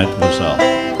that was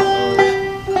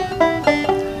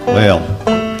well,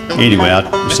 anyway,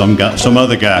 some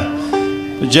other guy.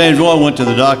 But James Roy went to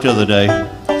the doctor the other day,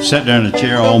 sat there in the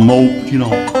chair all moped,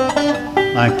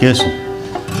 like kissing.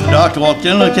 The doctor walked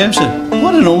in, looked at him and said,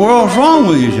 "What in the world's wrong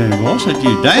with you, James Roy?" I said,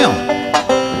 "You're down."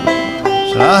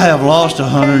 I said, "I have lost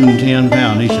 110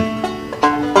 pounds. He said,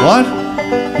 "What?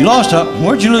 You lost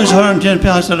where'd you lose 110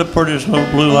 pounds?" I said, "The prettiest little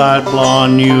blue-eyed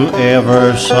blonde you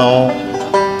ever saw."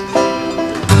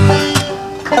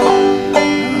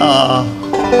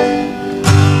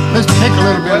 Let's take a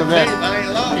little bit of that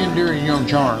enduring young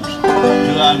charms.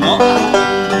 Do I know?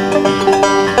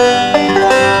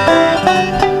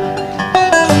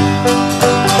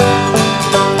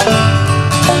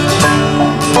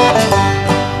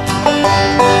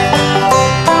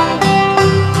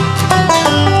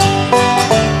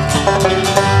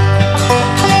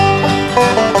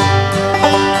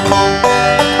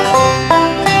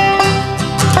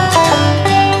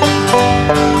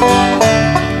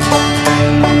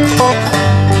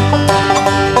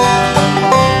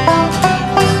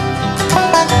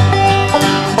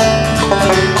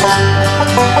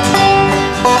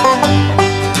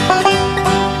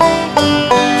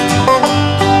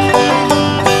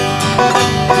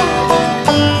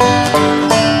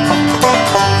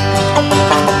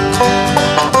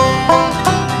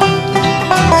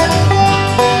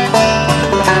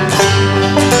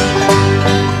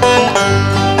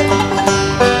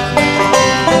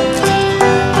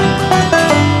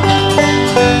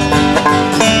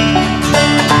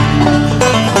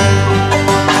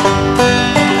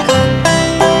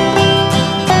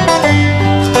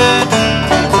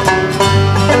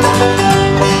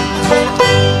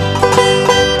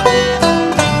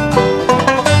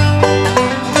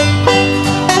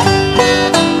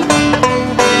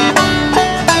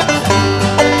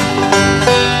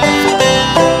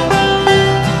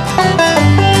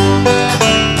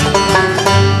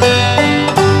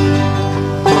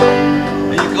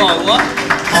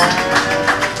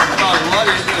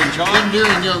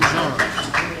 Enduring young charms.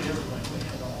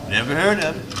 Never heard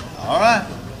of it. All right.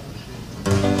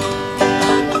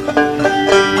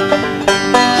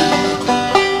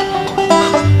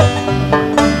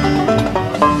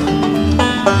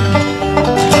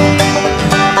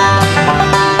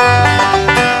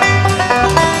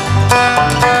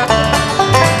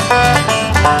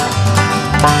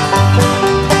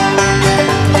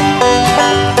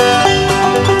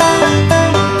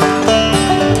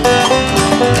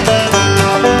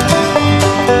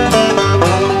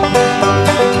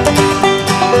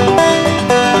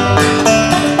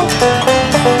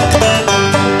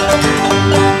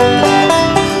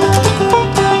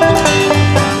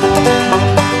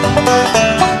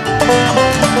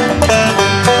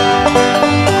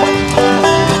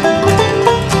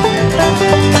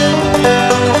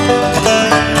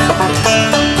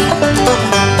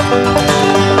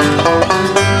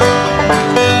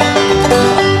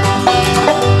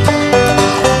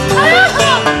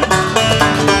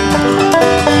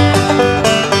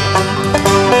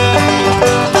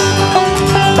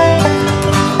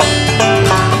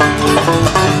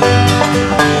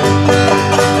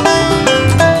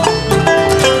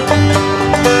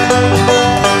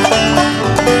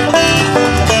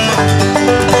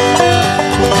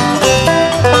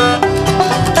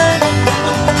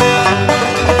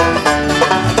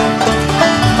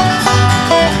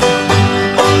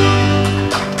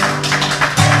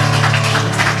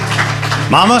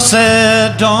 Mama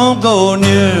said, don't go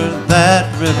near that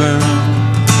river.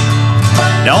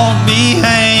 Don't be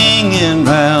hanging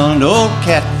round old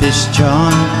Catfish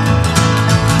John.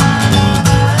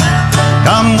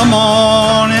 Come the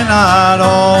morning, I'd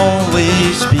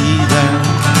always be there,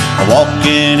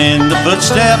 walking in the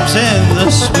footsteps in the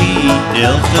sweet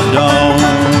Delta dawn.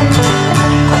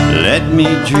 Let me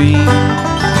dream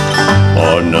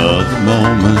for another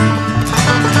moment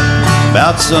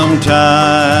about some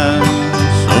time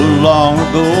so long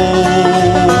ago,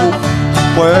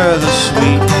 where the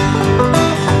sweet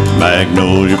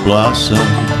magnolia blossom,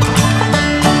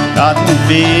 cotton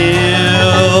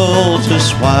fields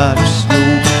as white as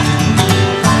snow.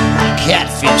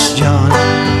 Catfish John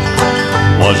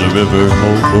was a river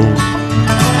hobo.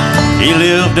 He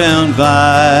lived down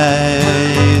by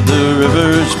the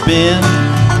river's bend.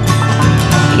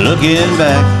 Looking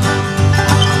back,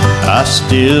 I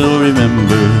still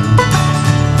remember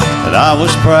but I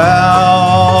was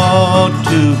proud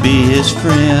to be his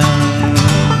friend.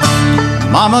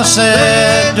 Mama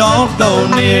said, don't go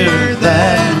near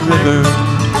that river.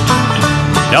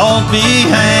 Don't be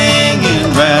hanging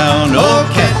round old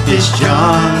Catfish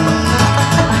John.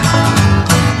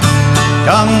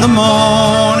 Come the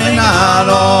morning, I'd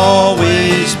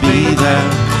always be there,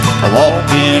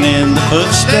 walking in the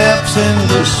footsteps in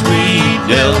the sweet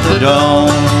Delta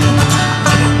dawn.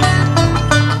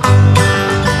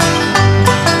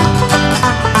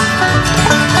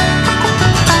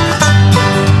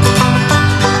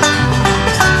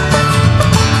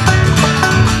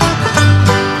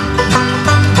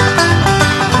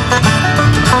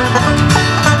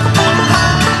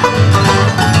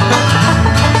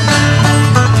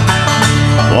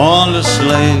 On the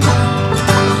slave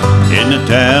in the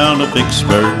town of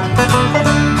Vicksburg,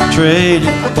 traded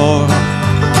for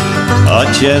a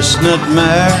chestnut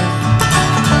mare.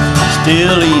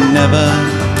 Still he never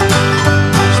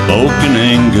spoke in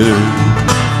anger,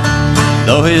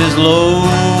 though his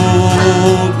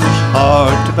load was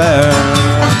hard to bear.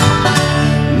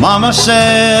 Mama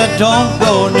said, don't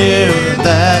go near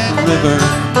that river,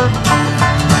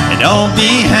 and don't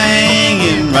be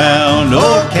hanging round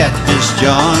old Catfish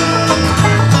John.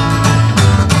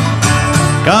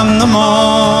 Come the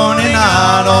morning,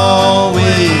 I'd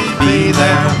always be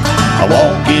there,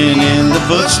 walking in the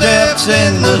footsteps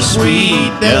in the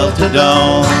sweet Delta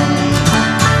dawn.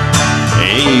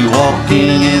 Hey,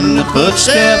 walking in the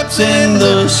footsteps in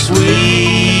the sweet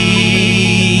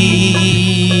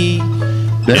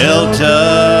Delta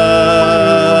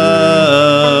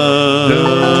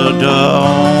dawn.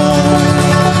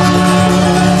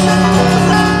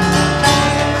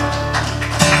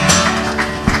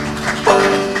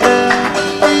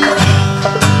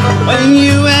 When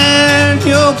you and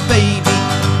your baby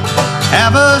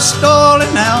have a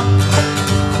stalling out,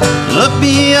 look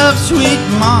me up, sweet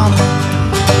mama,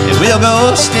 and we'll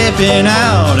go stepping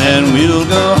out, and we'll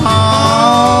go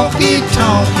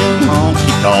honky-tonkin',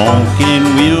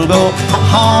 honky-tonkin'. We'll go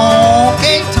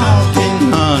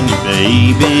honky-tonkin', honey,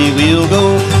 baby. We'll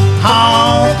go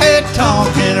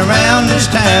honky-tonkin' around this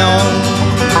town.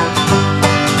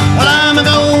 Well, I'm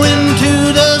going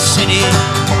to the city,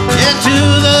 yeah,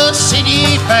 to the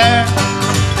city fair.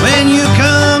 When you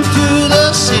come to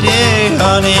the city,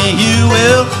 honey, you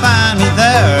will find me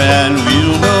there, and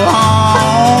we'll go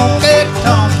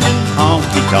honky-tonkin',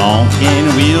 honky-tonkin'.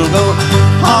 We'll go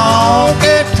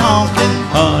honky-tonkin',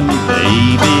 honey,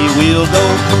 baby. We'll go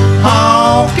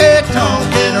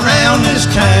honky-tonkin' around this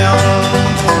town.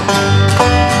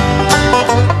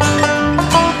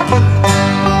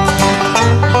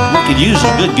 We could use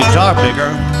a good guitar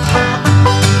picker.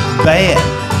 Bad.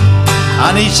 I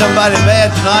need somebody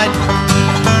bad tonight.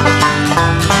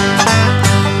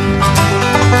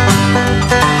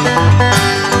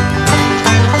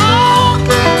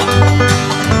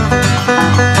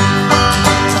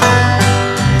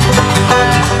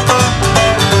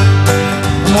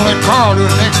 I'm gonna let Carl do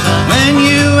it next time. When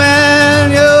you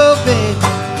and your baby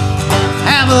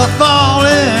have a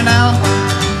falling out,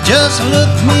 just look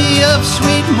me up,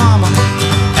 sweet mama,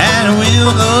 and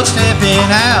we'll go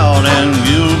stepping out, and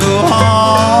we'll go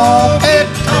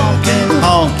honky-tonkin',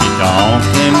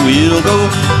 honky-tonkin'. We'll go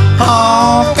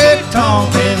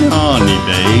honky-tonkin', honey,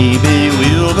 baby.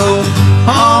 We'll go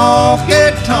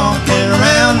honky-tonkin'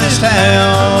 around this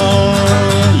town.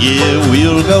 Yeah,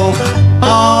 we'll go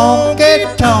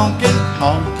honky-tonkin',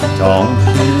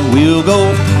 honky-tonkin'. We'll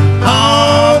go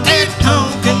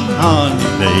honky-tonkin', honey,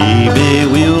 baby.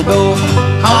 We'll go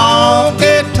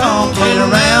honky-tonkin'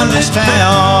 around this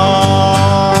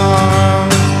town.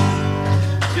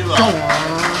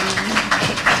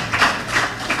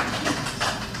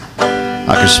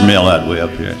 I can smell that way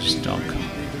up here. It stunk.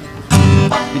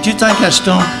 Did you think that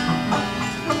stunk?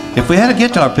 If we had a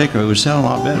guitar picker, it would sound a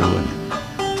lot better, wouldn't it?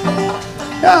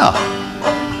 Yeah.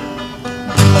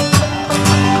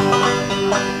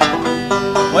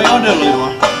 What you gonna do,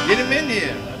 Leroy? Get him in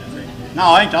here. No,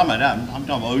 I ain't talking about that. I'm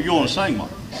talking about, you want to sing one.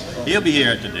 He'll be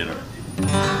here at the dinner.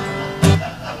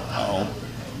 Uh-oh.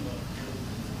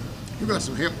 You got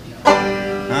some help.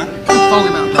 Huh? Fold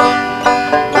him out.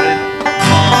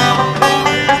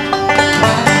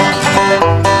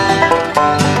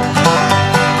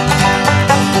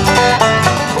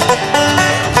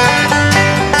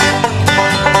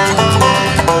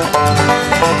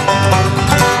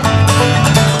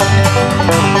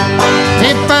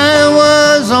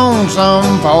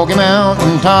 Some foggy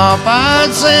mountain top,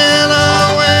 I'd sail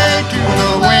away to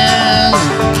the west.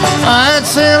 I'd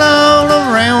sail all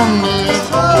around this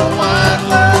whole wide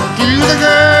world to the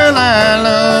girl I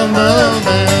love the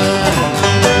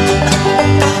best.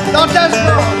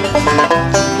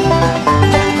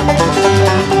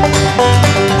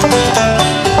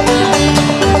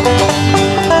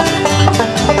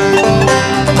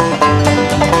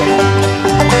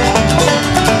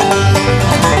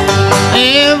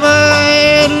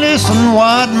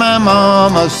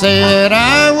 said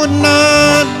I would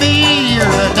not be here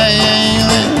today,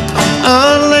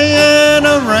 laying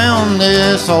around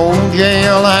this old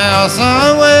jailhouse,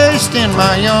 wasting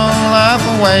my young life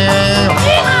away.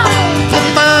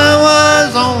 If I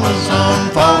was on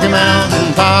some foggy mountain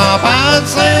top, I'd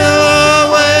sail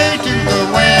away to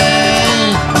the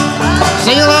west,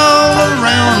 sail all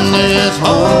around this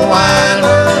whole wide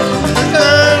world, the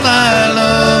girl I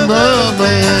love the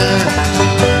best.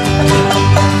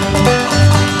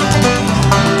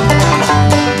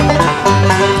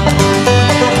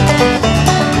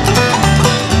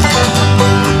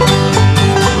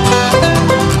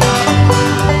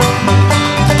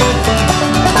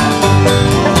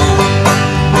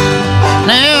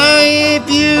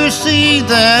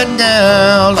 That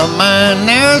gal of mine,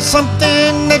 there's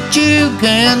something that you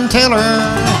can tell her.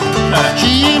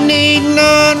 She need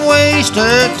not waste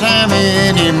her time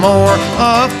anymore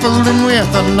fooling with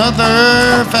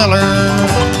another feller.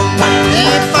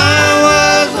 If I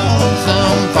was on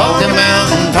some foggy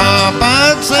mountain top,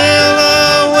 I'd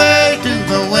sail away to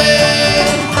the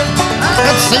west.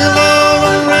 I'd sail all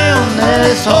around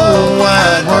this whole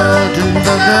wide world to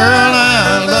the girl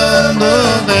I love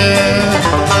the best.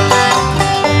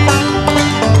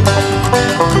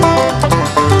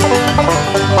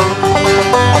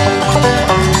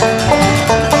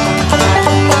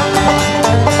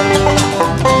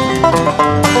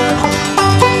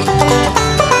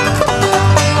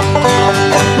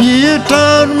 You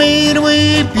taught me to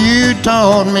weep, you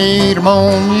taught me to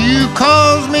moan, you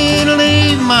caused me to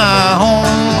leave my home.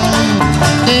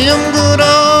 Them good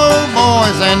old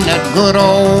boys and that good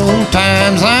old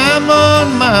times, I'm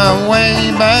on my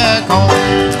way back home.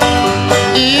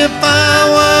 If I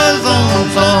was on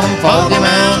some foggy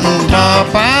mountain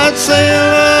top, I'd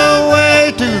sail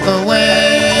away to the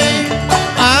west.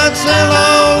 I'd sail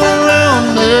all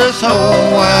around this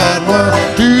whole wide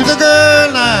world to the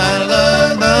girl I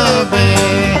love the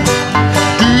best,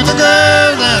 to the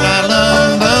girl that I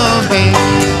love the best.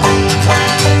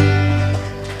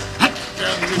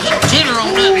 Titter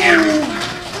on that here.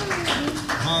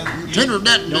 Titter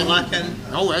that. Don't like that?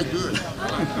 Oh, that's good.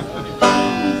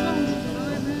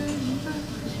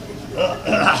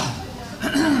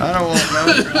 I don't want no.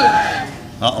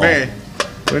 Uh-oh. Man,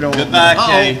 we don't Goodbye,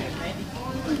 want Kay.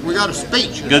 We got a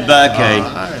speech. Goodbye, Kay.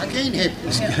 I can't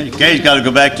help you. Kay's got to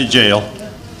go back to jail.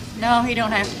 No, he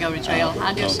don't have to go to jail.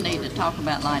 I just need to talk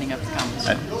about lighting up the commons.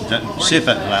 See if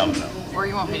that's loud enough. Where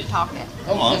you want me to talk at?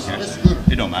 Come on,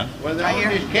 it don't matter. Right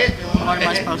here? What am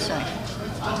I supposed to say?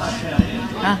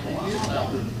 Huh?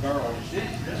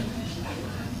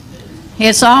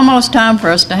 It's almost time for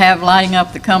us to have lighting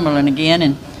up the Cumberland again,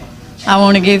 and I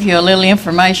want to give you a little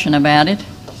information about it.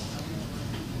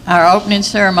 Our opening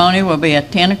ceremony will be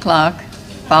at 10 o'clock,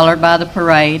 followed by the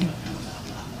parade,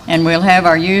 and we'll have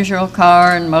our usual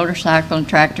car and motorcycle and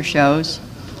tractor shows.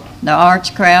 The arts,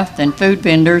 craft, and food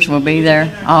vendors will be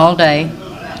there all day,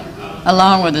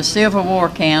 along with the Civil War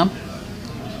camp.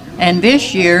 And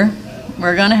this year,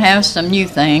 we're going to have some new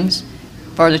things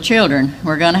for the children.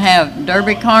 We're going to have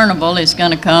Derby Carnival is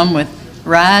going to come with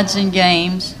rides and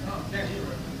games.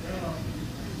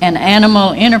 And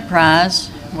Animal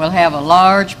Enterprise will have a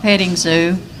large petting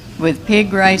zoo with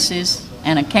pig races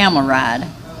and a camel ride.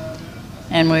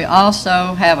 And we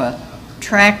also have a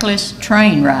trackless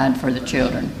train ride for the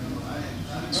children.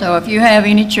 So if you have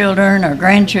any children or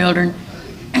grandchildren,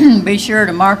 be sure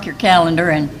to mark your calendar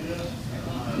and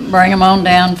bring them on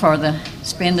down for the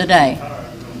spend the day.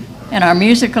 And our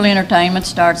musical entertainment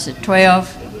starts at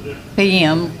 12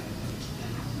 p.m.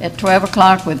 at 12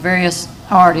 o'clock with various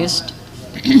artists.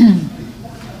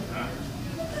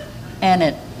 And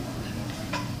at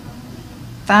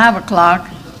 5 o'clock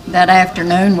that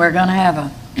afternoon, we're going to have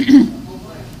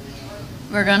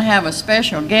a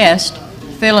special guest,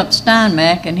 Philip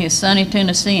Steinmack and his Sunny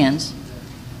Tennesseans.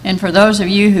 And for those of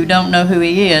you who don't know who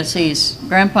he is, he's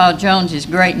Grandpa Jones's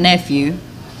great nephew,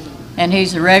 and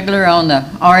he's a regular on the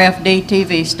RFD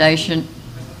TV station,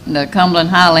 the Cumberland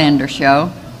Highlander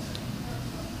show.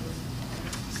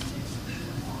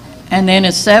 And then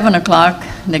at 7 o'clock,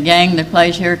 the gang that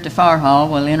plays here at the Fire Hall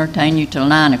will entertain you till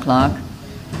 9 o'clock.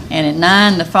 And at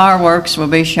 9, the fireworks will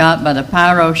be shot by the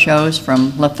pyro shows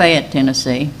from Lafayette,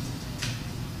 Tennessee.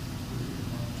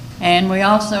 And we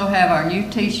also have our new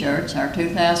t-shirts, our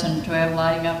 2012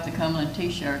 Lighting Up the Cumberland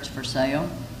t-shirts for sale.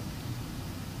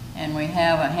 And we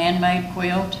have a handmade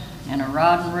quilt and a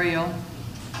rod and reel.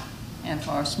 And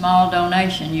for a small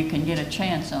donation, you can get a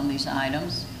chance on these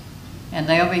items. And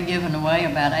they'll be given away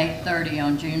about 8:30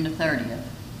 on June the 30th.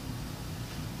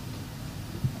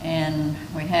 And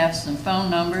we have some phone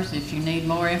numbers if you need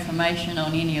more information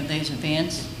on any of these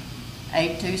events.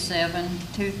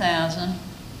 827-2000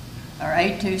 or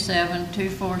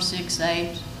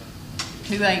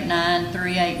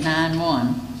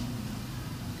 827-2468-289-3891.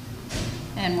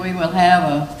 And we will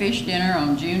have a fish dinner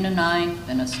on June the 9th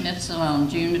and a schnitzel on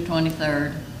June the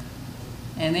 23rd.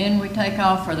 And then we take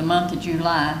off for the month of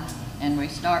July, and we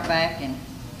start back in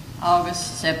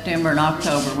August, September, and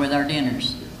October with our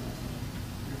dinners.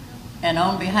 And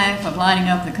on behalf of Lighting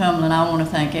Up the Cumberland, I want to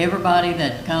thank everybody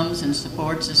that comes and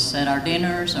supports us at our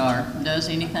dinners or does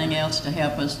anything else to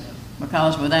help us,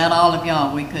 because without all of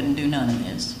y'all, we couldn't do none of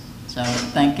this. So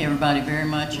thank everybody very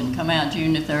much, and come out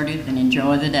June the 30th and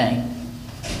enjoy the day.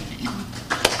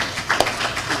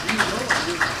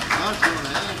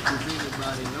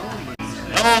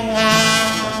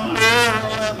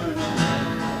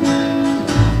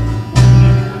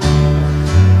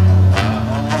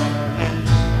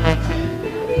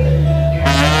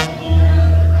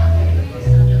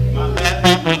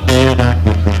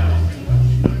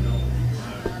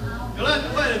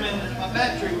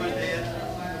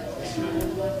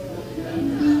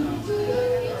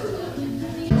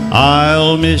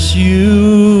 I'll miss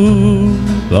you,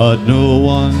 but no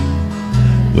one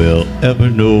will ever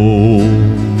know.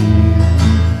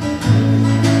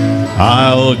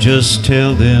 I'll just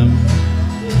tell them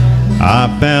I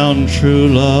found true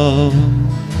love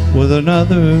with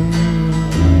another,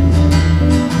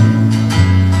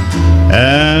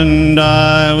 and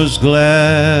I was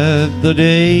glad the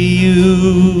day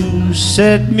you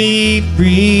set me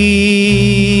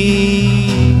free.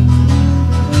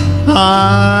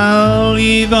 I'll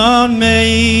even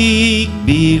make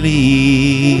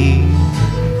believe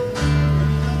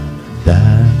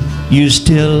that you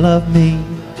still love me.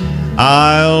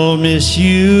 I'll miss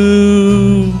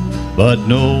you, but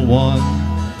no one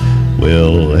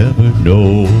will ever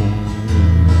know.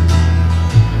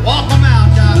 Walk 'em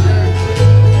out, Doctor.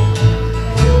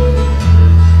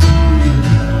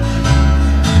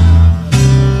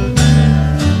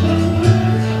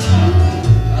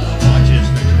 Watch this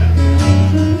next time.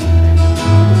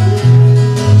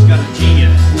 It's got a G in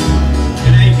it.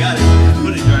 It ain't got it.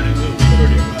 Put it right in. It'll be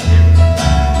pretty right here.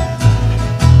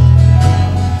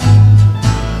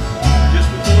 Just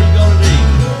before you go to leave.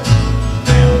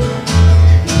 Down.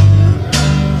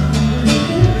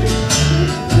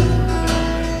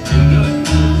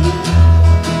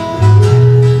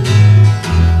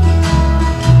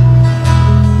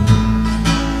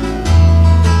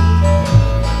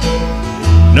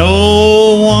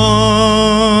 No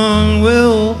one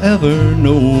will ever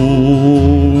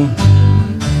know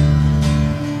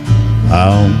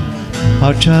how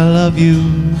much I love you,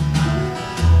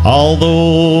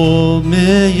 although a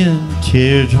million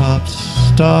teardrops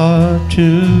start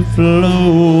to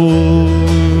flow.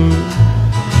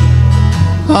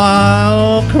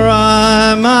 I'll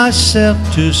cry myself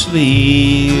to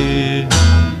sleep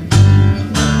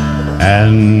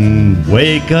and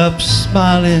wake up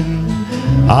smiling.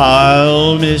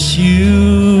 I'll miss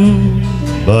you,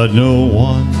 but no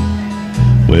one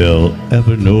will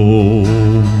ever know.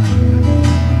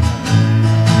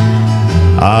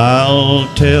 I'll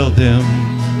tell them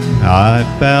I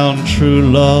found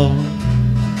true love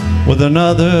with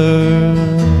another,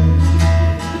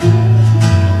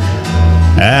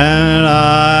 and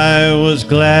I was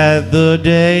glad the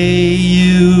day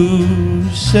you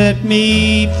set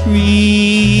me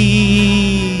free.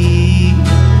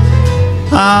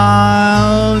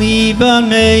 I'll even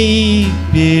make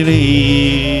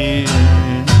believe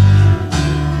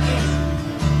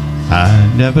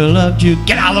I never loved you.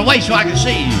 Get out of the way so I can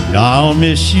see you. I'll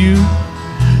miss you,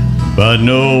 but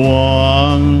no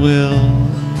one will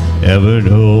ever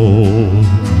know.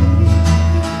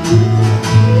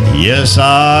 Yes,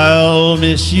 I'll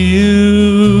miss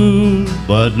you,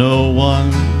 but no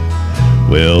one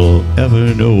will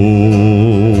ever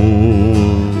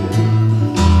know.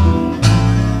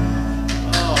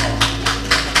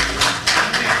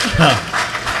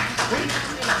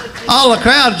 All the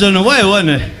crowd's in the way,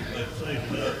 wasn't it?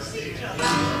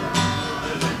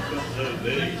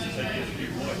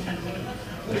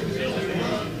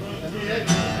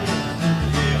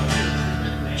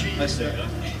 Let's see.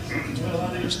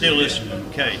 We're still listening.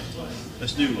 Okay.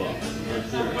 Let's do let's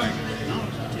do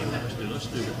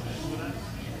it.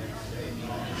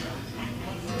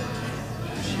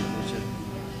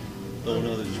 Oh,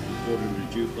 another recording the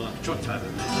jukebox. Truck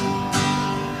driving man.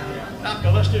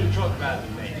 Doctor, let's do the truck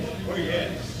driving man. Where you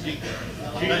at? G.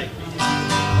 Hey.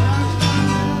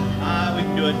 We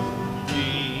can do it. G,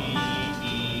 E.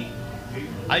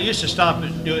 I used to stop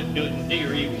and do it in D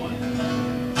or E one.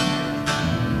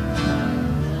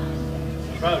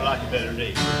 Probably like a better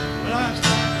D. But I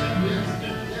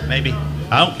maybe.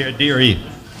 I don't care, deer either.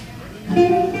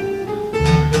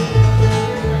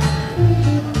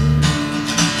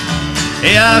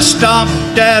 Yeah, I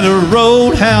stopped at a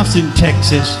roadhouse in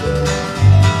Texas,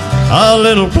 a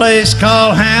little place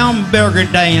called Hamburger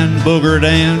Dan, Booger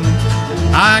Dan.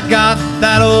 I got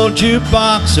that old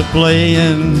jukebox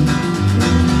a-playing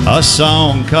a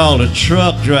song called A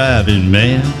Truck Driving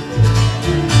Man.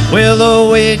 Well,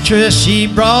 the waitress, she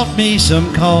brought me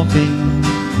some coffee.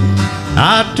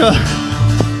 I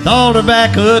thought her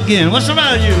back again. What's the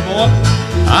matter, you boy?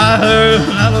 I heard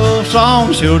that old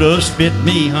song sure does fit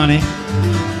me, honey,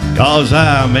 'cause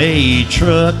I'm a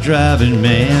truck driving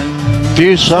man.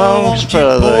 Few songs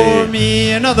for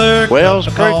the Wells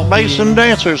Creek Basin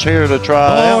dancers here to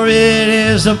try out. For it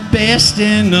is the best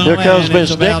in the Here land. comes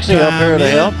Miss Dixie up here to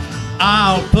help.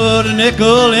 I'll put a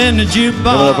nickel in the jukebox.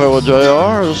 Coming up here with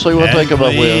JR. Let's see what they come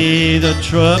up with. The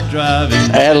truck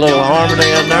driving. Add a little harmony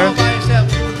in there.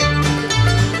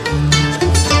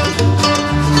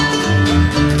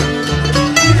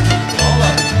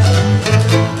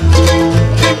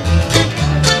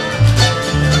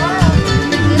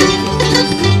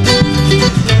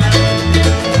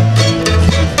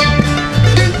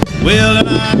 Well, and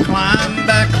I climbed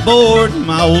back aboard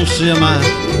my old semi,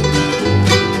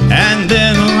 and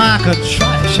then like a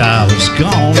trash I was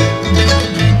gone.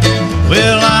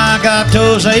 Well, I got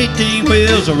those 18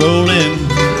 wheels a-rolling.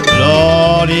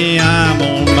 Lordy, I'm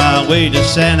on my way to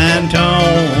San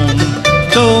Antone.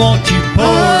 So won't you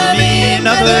pour me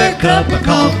another cup of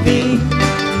coffee,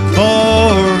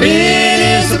 for it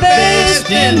is the best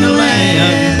in the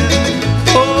land.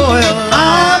 Oh, well,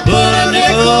 I'll put a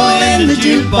nickel in the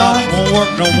jukebox. Won't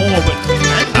work no more, but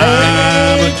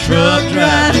I'm a truck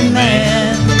driving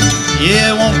man.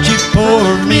 Yeah, won't you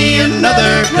pour me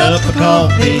another cup of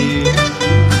coffee,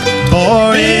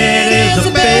 for it is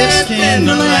the best in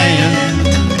the land.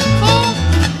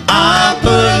 I'll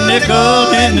put a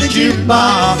nickel in the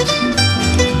jukebox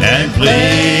and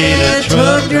play the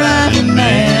truck driving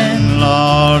man.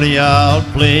 Lordy, I'll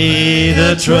play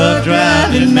the truck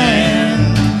driving man.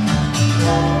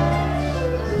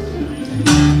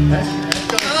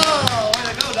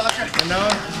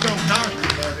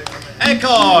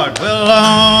 Chord. Well,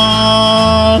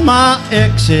 all my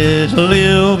exes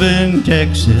live in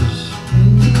Texas,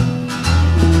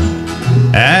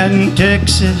 and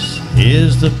Texas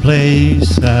is the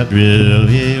place I'd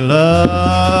really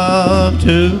love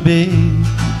to be.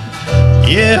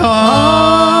 Yeah,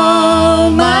 all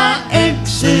my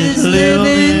exes live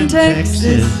in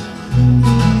Texas.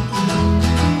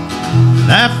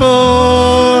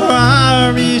 Therefore,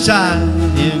 I reside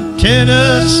in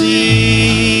Tennessee.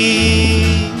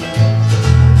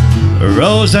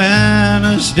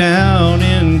 Rosanna's down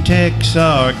in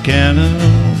Texarkana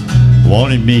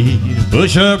wanted me to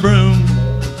push her broom.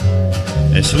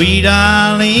 And sweet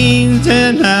Eileen's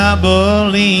in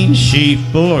Abilene, she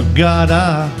forgot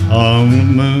I on the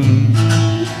moon.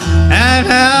 And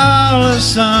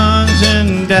Allison's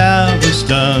in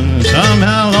Galveston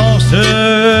somehow lost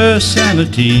her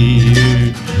sanity.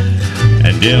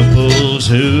 And Dimples,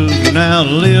 who now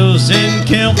lives in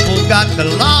Kemple, got the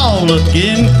law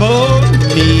looking for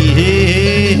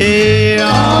me.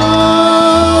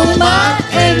 All my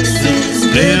exes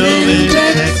live in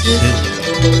Texas,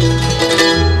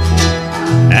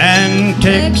 and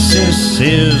Texas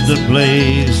is the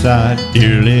place I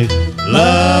dearly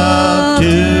love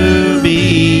to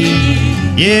be.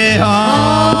 Yeah,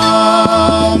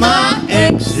 all my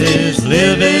exes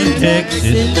live in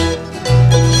Texas,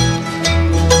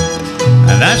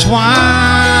 and that's why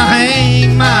I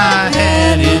hang my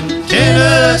hat in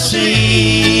Tennessee.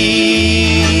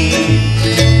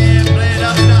 Yeah, play it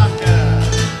up, doctor.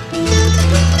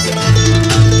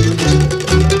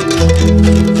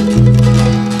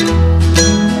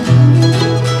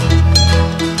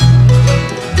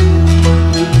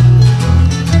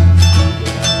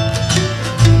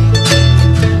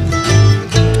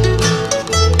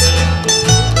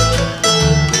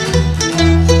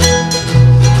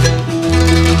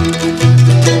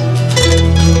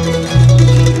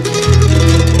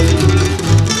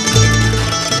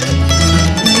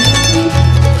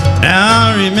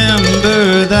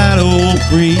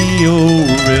 Rio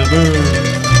River,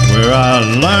 where I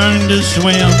learned to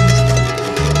swim,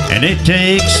 and it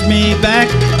takes me back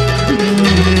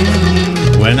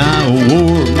when I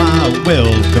wore my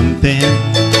welcome thin.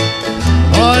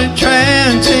 On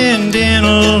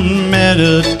transcendental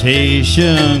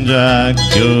meditations, I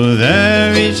go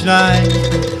there each night,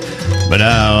 but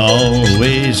I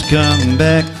always come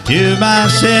back to my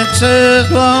senses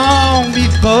long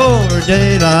before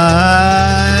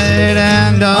daylight.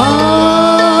 And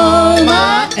all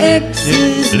my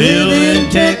exes live in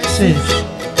Texas,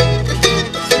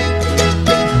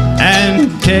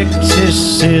 and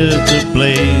Texas is the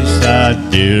place I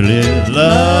dearly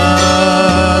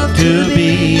love to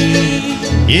be.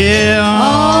 Yeah,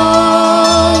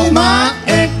 all my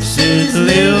exes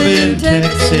live in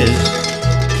Texas.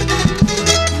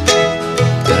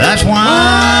 That's why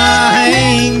I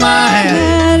hang my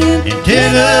hat in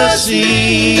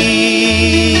Tennessee.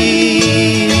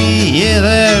 Yeah,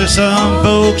 there's some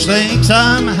folks thinks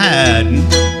I'm hiding,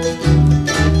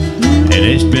 and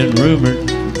it's been rumored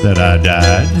that I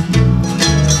died,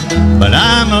 but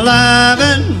I'm alive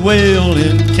and well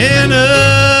in Tennessee.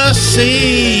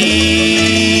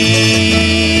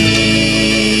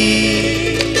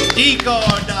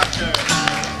 Decoy doctor.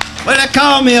 Well, they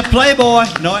call me a playboy.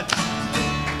 Know it?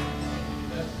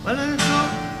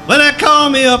 Well, they call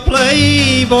me a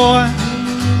playboy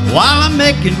while I'm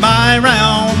making my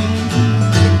round,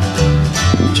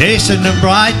 chasing the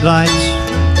bright lights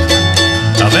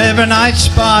of every night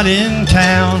spot in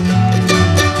town.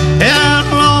 Yeah, they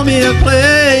call me a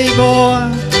playboy.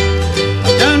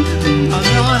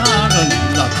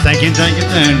 Thank you.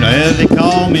 Well, they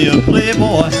call me a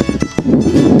playboy,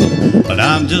 but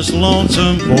I'm just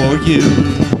lonesome for you.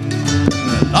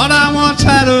 Thought I once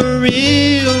had a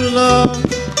real love,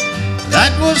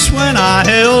 that was when I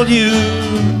held you,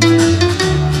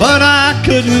 but I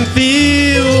couldn't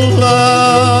feel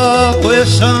love with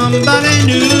somebody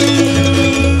new.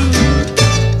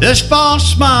 This false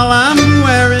smile I'm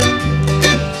wearing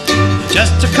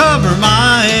just to cover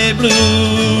my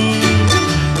blues.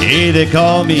 Hey, they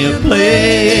call me a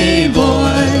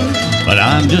playboy, but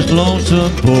I'm just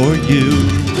lonesome for you.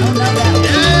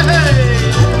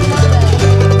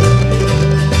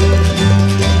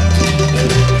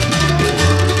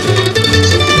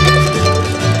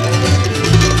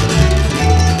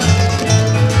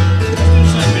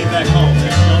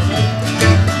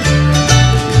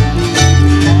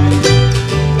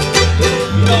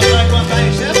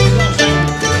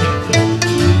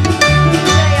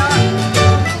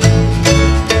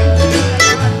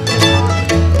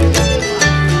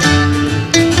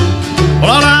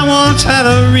 Had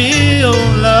a real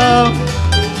love,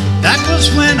 that was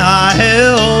when I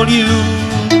held you,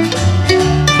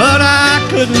 but I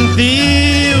couldn't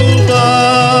feel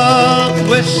love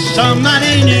with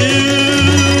somebody new.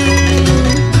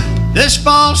 This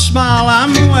false smile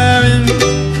I'm wearing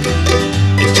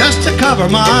is just to cover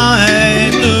my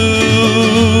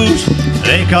blues.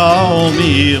 They call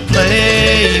me a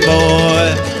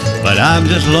playboy, but I'm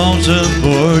just lonesome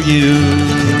for you.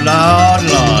 Lord,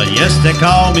 Lord, yes, they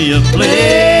call me a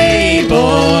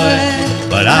playboy,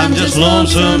 but I'm just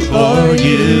lonesome for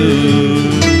you.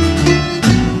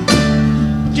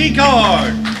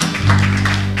 G-chord.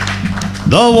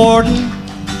 The warden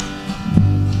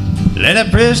led a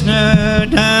prisoner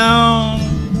down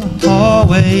the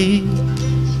hallway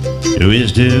to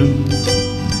his doom,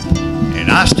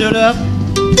 and I stood up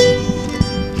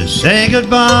to say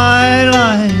goodbye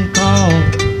like all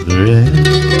the rest.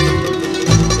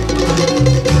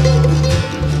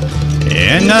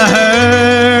 And I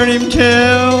heard him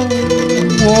tell the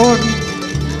warden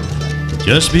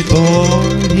just before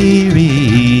he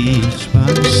reached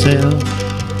my cell,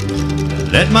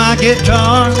 let my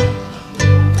guitar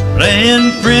play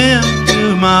in friend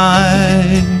to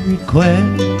my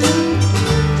request.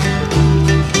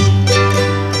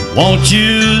 Won't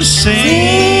you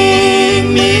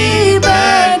sing me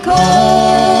back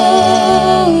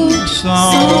home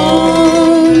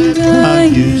songs I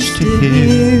used to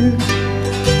hear?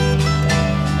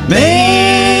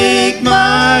 Make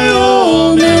my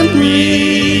old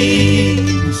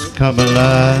memories come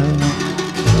alive.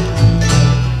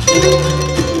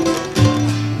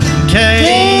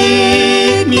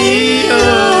 Take me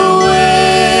away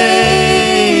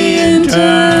and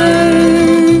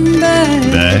turn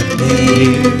back the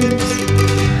years.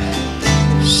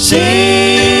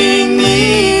 Sing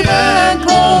me back home.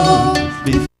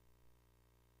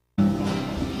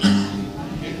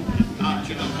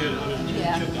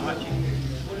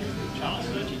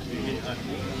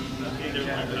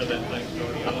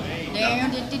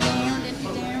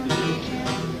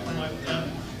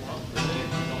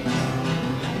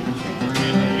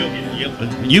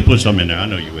 You put some in there, I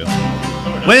know you will.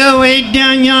 Well, way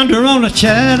down yonder on the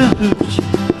Chattahoochee,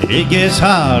 it gets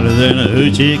hotter than a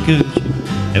hoochie coochie.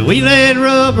 And we laid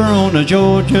rubber on the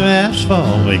Georgia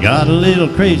asphalt. We got a little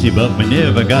crazy, but we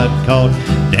never got caught.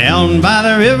 Down by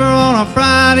the river on a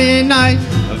Friday night,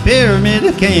 a pyramid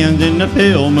of cans in the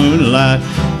pale moonlight.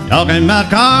 Talking about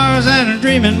cars and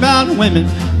dreaming about women.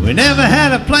 We never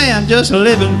had a plan, just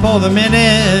living for the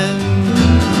minute.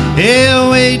 Hey,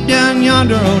 way down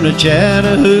yonder on the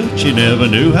Chattahoochee, you never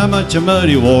knew how much a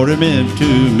muddy water meant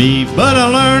to me. But I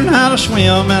learned how to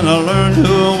swim and I learned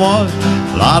who I was.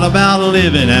 A lot about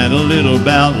living and a little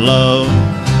about love.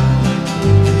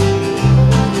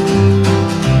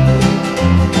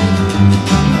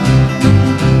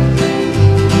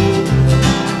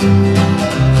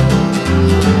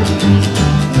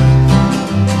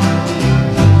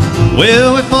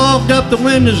 Well, we fogged up the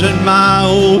windows in my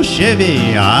old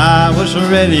Chevy. I was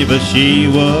ready, but she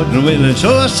wasn't willing.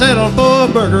 So I settled for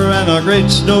a burger and a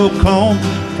great snow cone.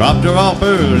 Dropped her off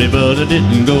early, but I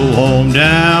didn't go home.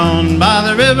 Down by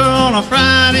the river on a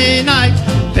Friday night,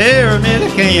 pyramid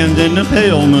of cans in the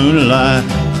pale moonlight.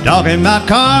 Talking about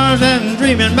cars and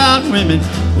dreaming about women.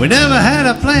 We never had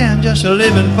a plan, just a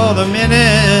living for the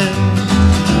minute.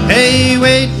 Hey,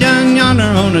 way down yonder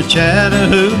on the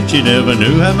Chattahoochee, you never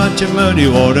knew how much a muddy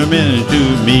water meant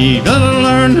to me. But I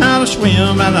learned how to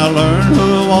swim and I learned who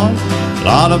I was. A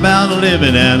lot about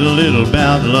living and a little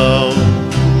about love.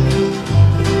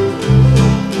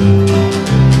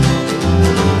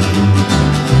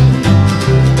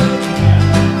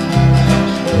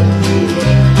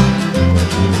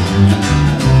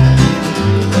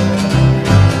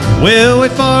 Well, we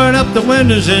fired up the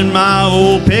windows in my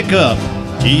old pickup.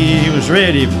 He was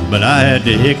ready, but I had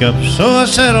to hiccup. So I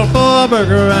settled for a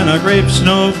burger and a grape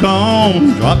snow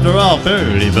cone. Dropped her off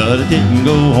early, but I didn't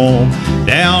go home.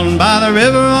 Down by the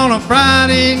river on a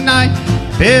Friday night,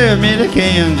 pyramid of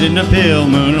cans in the pale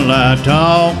moonlight.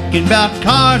 Talking about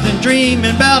cars and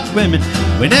dreaming about women.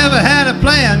 We never had a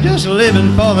plan, just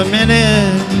living for the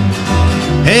minute.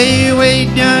 Hey, way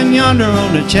down yonder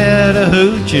on the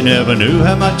Chattahoochee, you never knew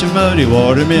how much a muddy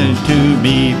water meant to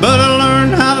me. But I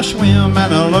learned how to swim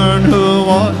and I learned who I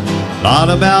was. A lot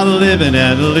about living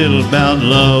and a little about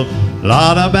love. A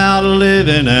lot about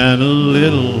living and a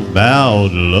little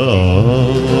about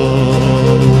love.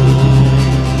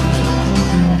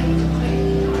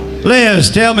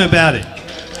 Liz, tell me about it.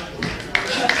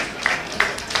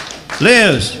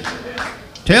 Liz,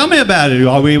 tell me about it.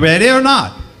 Are we ready or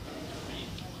not?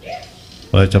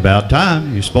 Well, it's about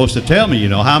time. You're supposed to tell me, you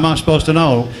know. How am I supposed to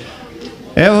know?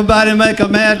 Everybody make a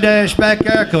mad dash back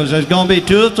there, because there's going to be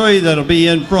 2 or 3 that'll be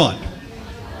in front.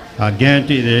 I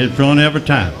guarantee they're in front every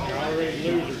time.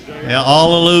 Yeah,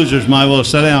 all the losers might well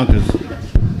sit down, because...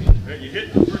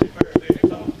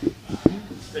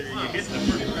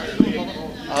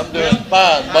 I'm doing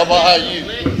fine. Bubba, how are you?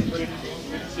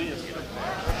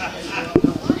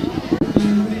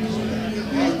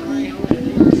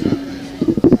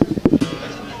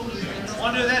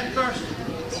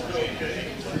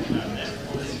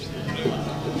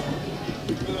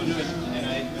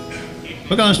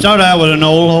 We're going to start out with an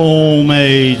old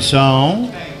homemade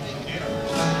song.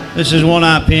 This is one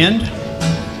I penned.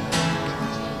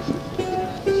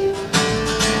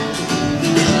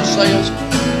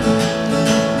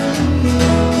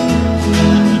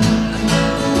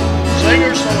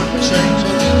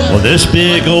 Well, this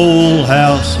big old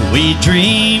house we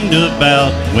dreamed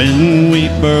about when we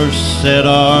first set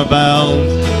our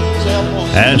vows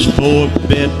has 4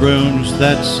 bedrooms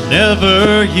that's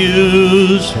never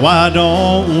used. Why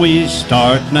don't we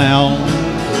start now?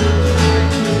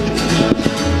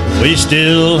 We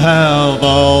still have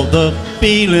all the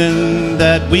feeling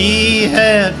that we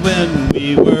had when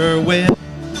we were wed.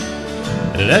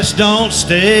 Let's don't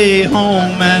stay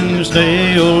home and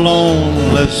stay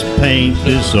alone. Let's paint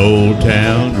this old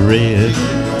town red.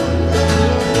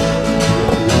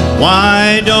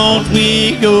 Why don't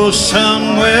we go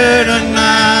somewhere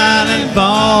tonight and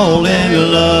fall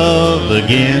in love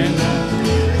again?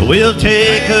 We'll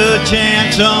take a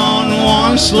chance on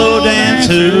one slow dance.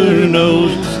 Who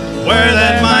knows where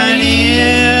that might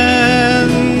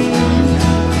end?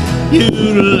 You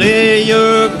lay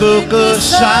your book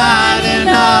aside and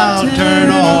I'll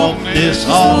turn off this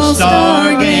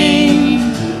all-star game.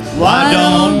 Why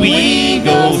don't we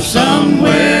go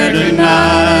somewhere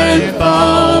tonight and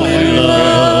fall in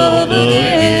love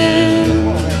again?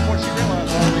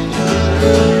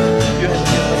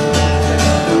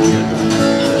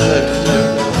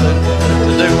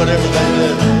 To do whatever they do.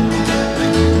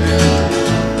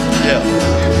 Yeah.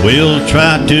 We'll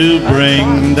try to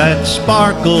bring that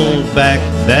sparkle back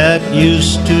that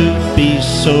used to be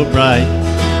so bright.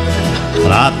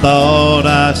 But I thought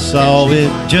I saw it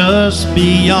just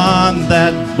beyond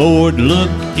that bored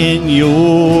look in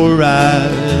your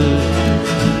eyes.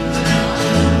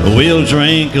 We'll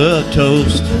drink a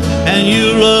toast and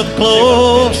you look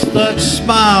close. That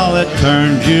smile that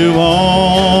turned you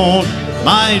on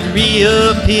might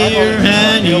reappear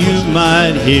and you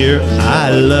might hear,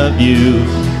 I love you,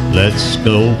 let's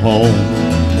go home.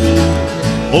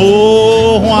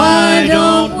 Oh, why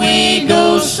don't we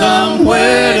go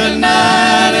somewhere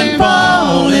tonight and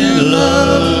fall in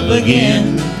love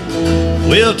again?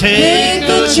 We'll take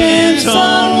a chance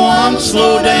on one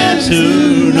slow dance,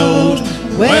 who knows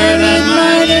where that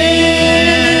might end.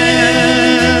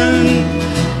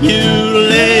 You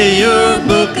lay your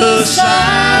book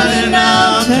aside and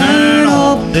I'll turn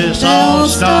off this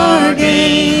all-star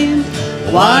game.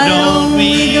 Why don't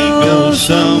we go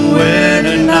somewhere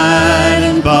tonight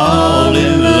and fall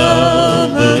in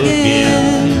love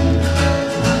again?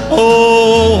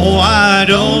 Oh, why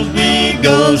don't we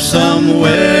go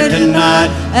somewhere tonight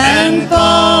and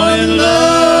fall in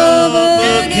love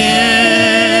again?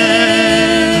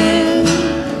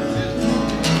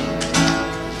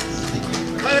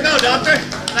 Way to go, Doctor.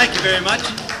 Thank you very much.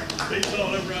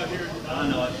 I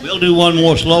know it. We'll do one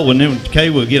more slow and then Kay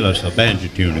will get us a banjo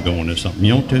tune to go on or something.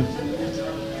 You want to?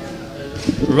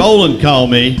 Roland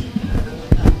called me.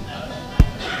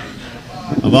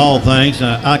 Of all things,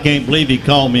 I can't believe he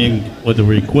called me with a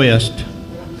request.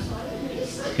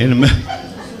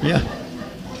 Yeah.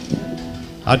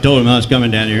 I told him I was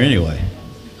coming down here anyway.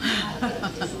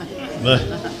 But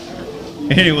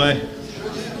anyway,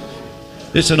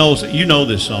 this is an old, you know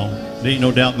this song. There ain't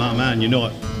no doubt in my mind, you know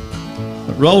it.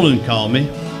 But Roland called me,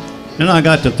 and I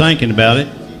got to thinking about it.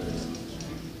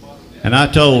 And I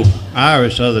told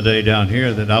Iris the other day down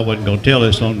here that I wasn't going to tell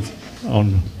this on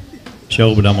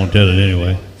show, but I'm going to tell it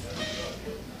anyway.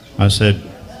 I said,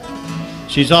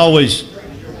 she's always,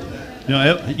 you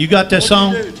know, you got that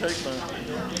song?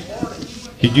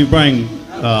 Did you bring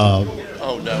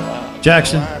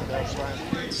Jackson?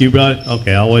 You brought it?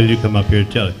 Okay, I'll wait till you come up here to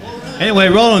tell it. Anyway,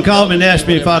 Roland called me and asked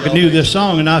me if I could do this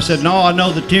song, and I said, no, I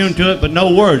know the tune to it, but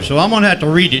no words, so I'm going to have to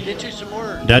read it. Get you some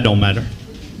words. That don't matter.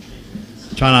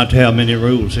 Try not to have many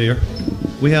rules here.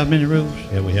 We have many rules?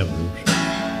 Yeah, we have rules.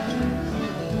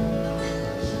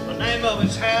 The name of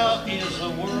it's How Is the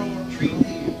World Treating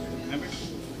You? Remember?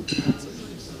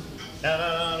 Da, da,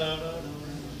 da, da, da.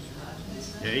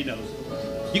 Yeah, he knows.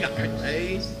 You got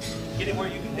A. Get it where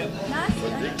you can do it.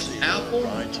 Apple.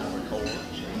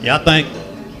 Yeah, I think.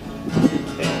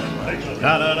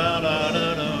 Da, da, da, da,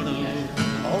 da, da, da.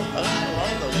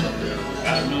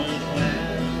 Got no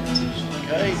plans.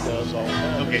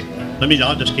 Okay,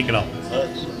 I'll just kick it off.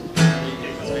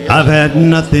 I've had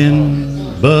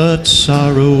nothing but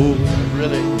sorrow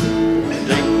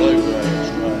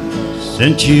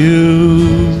since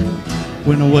you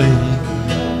went away.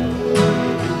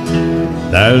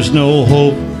 There's no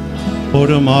hope for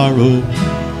tomorrow.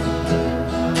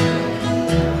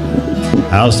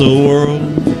 How's the world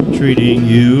treating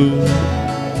you?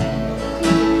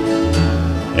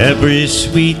 Every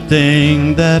sweet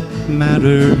thing that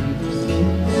mattered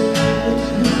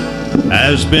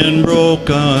has been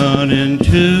broken in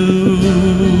two.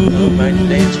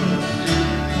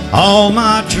 All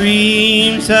my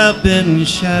dreams have been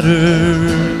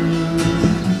shattered.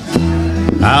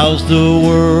 How's the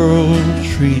world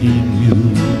treating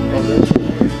you?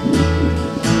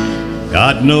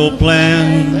 Got no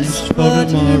plans for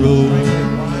tomorrow.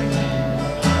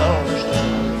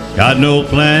 Got no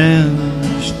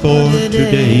plans for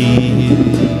today.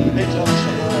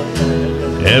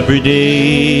 Every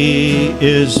day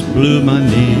is Blue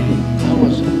Monday.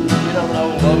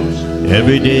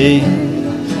 Every day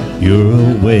you're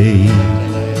away.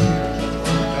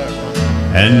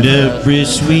 And every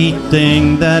sweet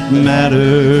thing that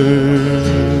matters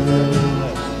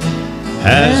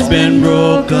has been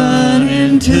broken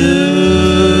in two.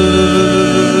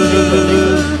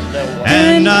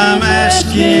 And I'm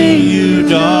asking you,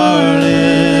 darling,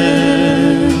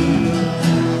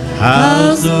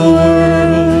 how's the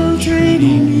world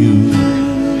treating you?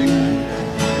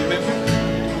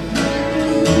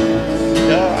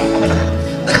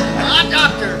 Ah,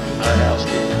 doctor. Our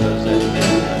housekeeper does that.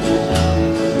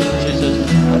 She says,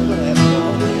 I'm going to have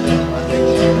someone look it up. I think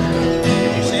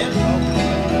You see it?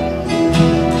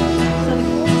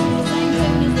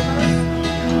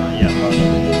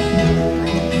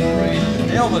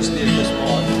 Elvis did this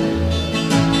one.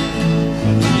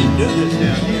 He didn't do this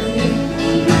down here.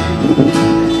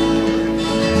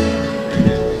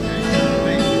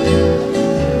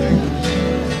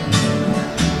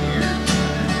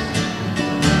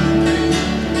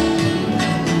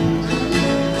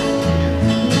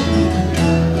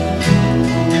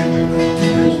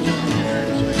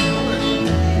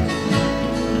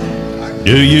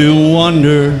 Do you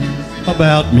wonder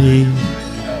about me?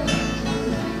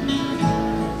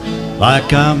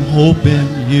 Like I'm hoping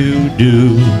you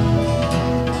do.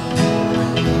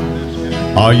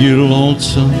 Are you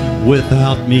lonesome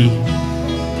without me?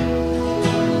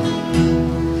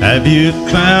 Have you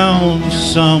found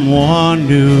someone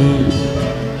new?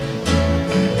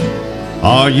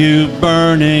 Are you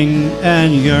burning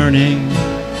and yearning?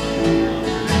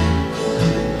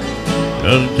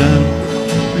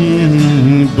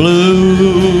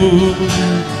 Blue.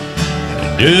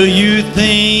 Do you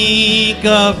think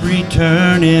of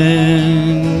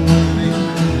returning?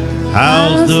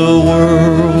 How's the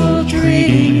world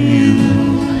treating you?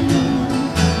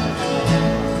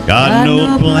 Got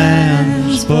no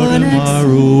plans for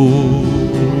tomorrow.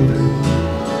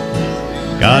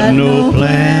 Got no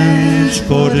plans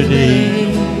for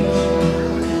today.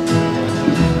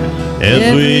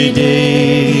 Every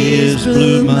day is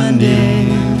Blue Monday.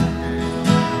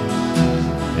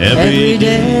 Every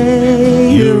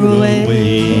day you're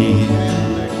away.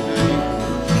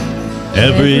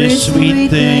 Every sweet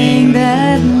thing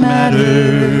that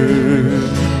matters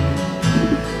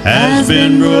has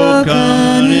been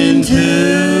broken in two.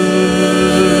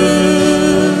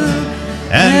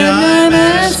 And I'm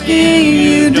asking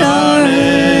you,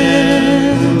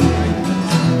 darling,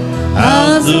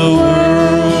 how's the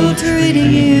world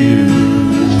treating you?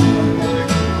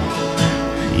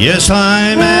 Yes,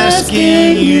 I'm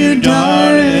asking you,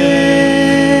 darling,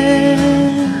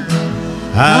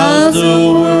 how's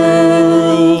the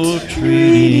world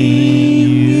treating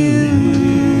you?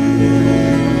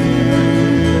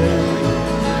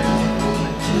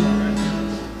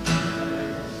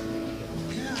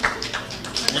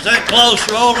 Was that close,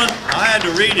 Roland? I had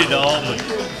to read it all, but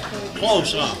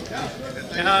close, huh?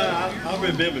 Yeah, I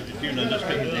remember the tune on this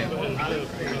picture.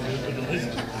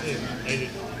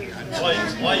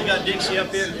 Why you got Dixie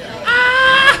up here?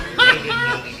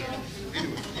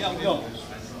 Yeah,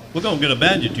 we're going to get a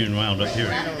banjo tune round up here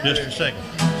in just a second.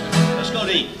 Let's go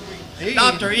to eat.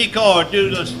 Dr. E-Car, do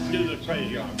the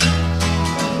praise yard.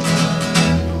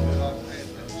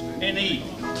 And eat.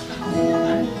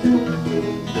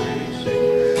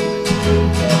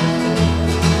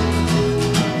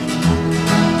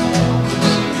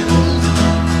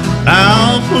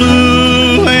 Now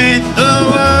blue ain't the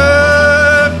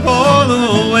word for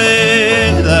the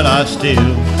way that I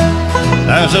steal.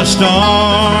 There's a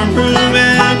storm brewing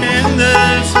in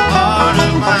this heart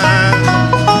of mine.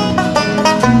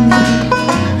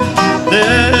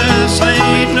 This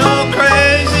ain't no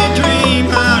crazy dream,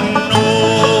 I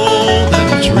know that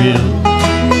it's real.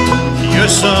 You're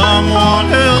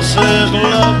someone else's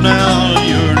love now,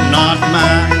 you're not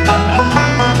mine.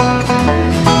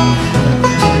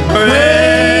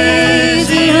 Raise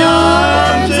the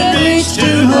arms that reach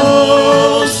to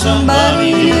hold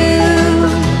somebody new.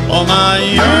 Oh, my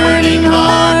yearning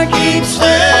heart keeps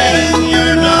saying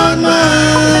you're not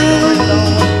mine.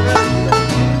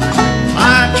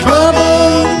 My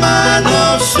troubled mind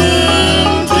will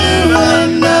soon to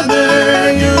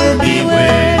another you'll be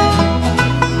with.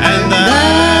 And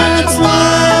that's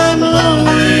why I'm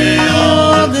lonely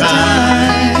all the time.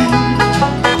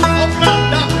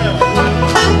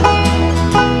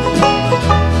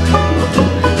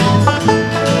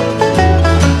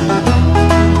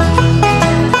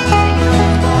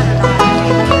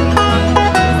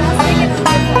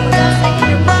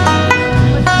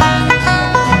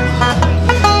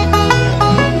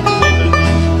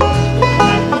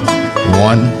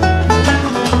 One.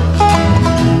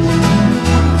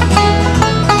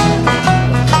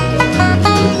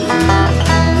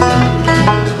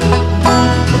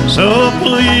 So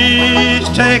please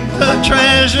take the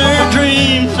treasured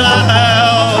dreams I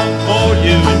have for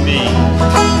you and me,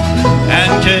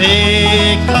 and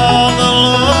take all the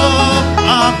love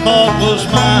I thought was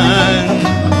mine.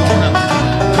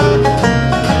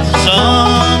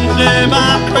 Someday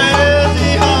my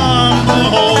crazy arms will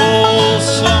hold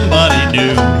somebody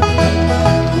new,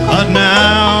 but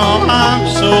now I'm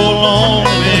so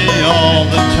lonely all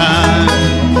the time.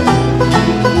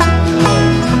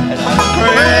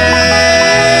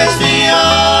 Raise the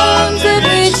arms that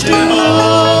reach to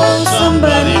hold somebody.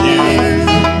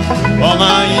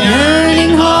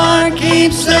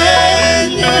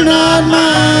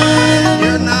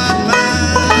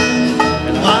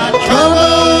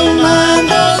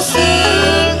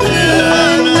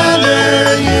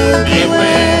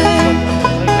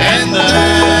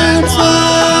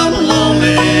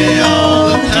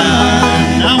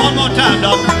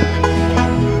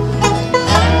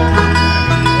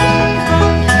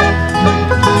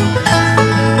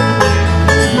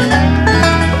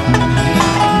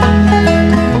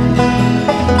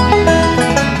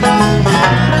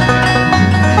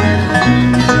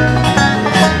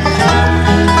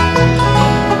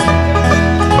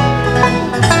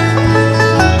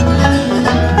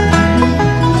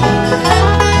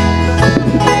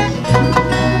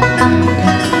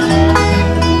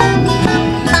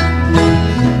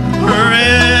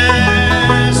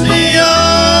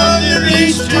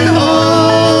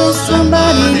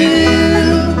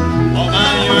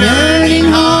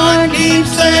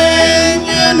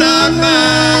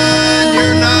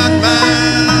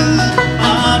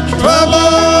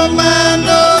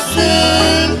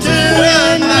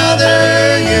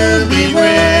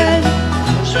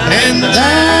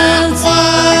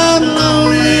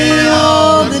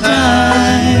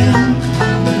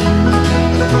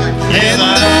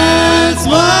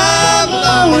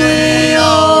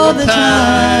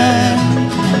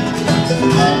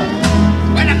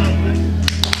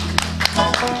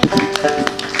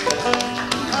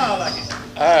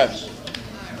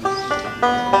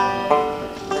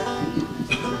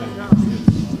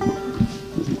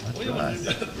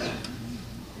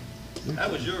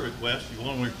 that was your request. You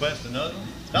want to request another?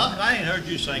 Doc, I ain't heard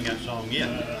you sing that song yet.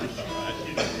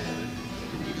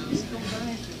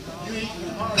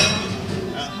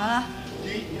 Huh?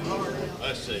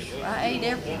 Let's see. I ate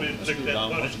everything. What's a good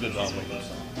song? What's a good song?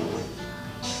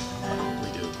 We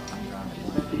do.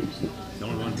 The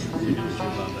only one we do is you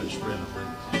about that spread.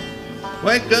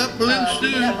 Wake up, Blue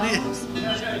Susie. That ain't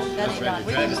Don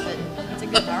Williams, but it's a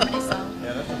good harmony song.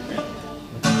 Yeah, that's okay.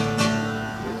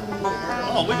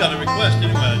 Oh, we got a request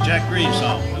anyway, a Jack Green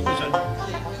song.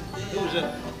 Who was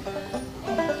that?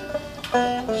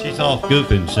 She's off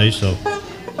goofing, see, so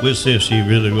we'll see if she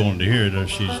really wanted to hear it or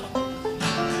she's...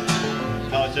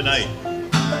 Oh, it's tonight.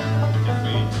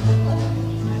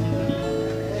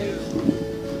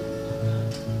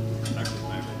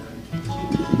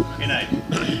 Good night.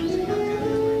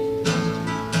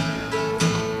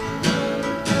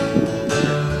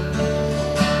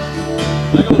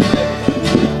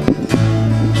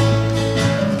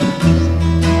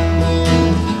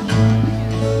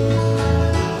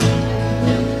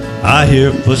 I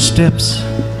hear footsteps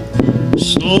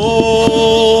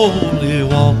slowly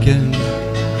walking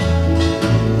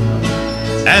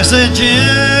as they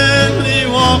gently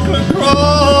walk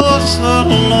across the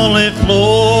lonely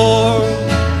floor,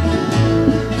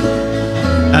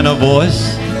 and a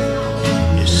voice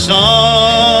is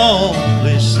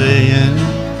softly saying,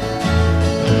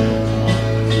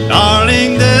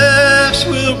 darling, this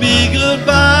will be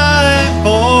goodbye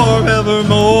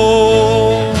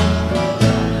forevermore.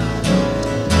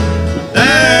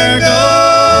 There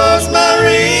goes my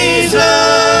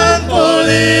reason for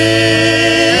living.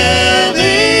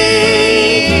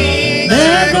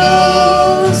 There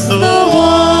goes the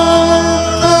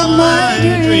one of my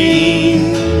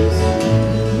dreams.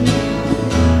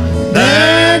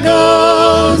 There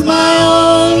goes my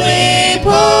only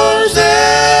possession.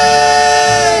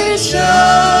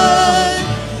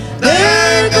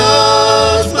 There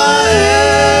goes my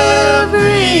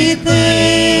everything.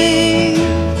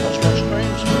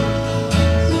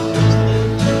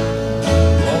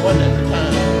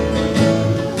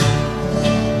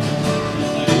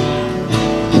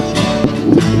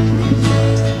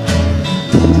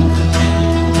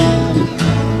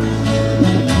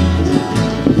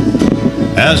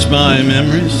 As my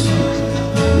memories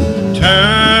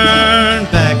turn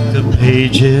back the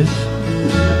pages,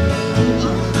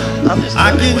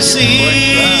 I can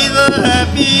see the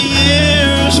happy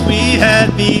years we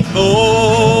had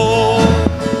before,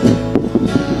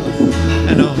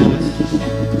 and a voice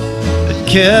that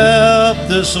kept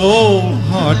this old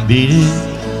heart beating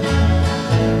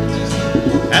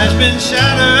has been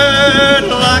shattered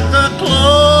like the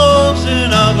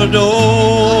closing of a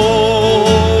door.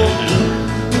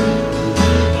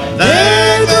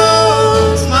 There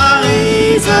goes my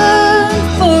reason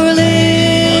for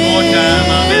living. One more time, I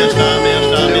missed.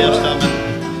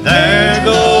 There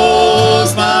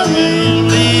goes my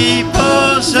only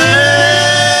possession.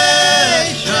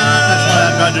 That's what I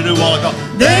tried to do a while ago.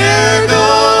 There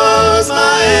goes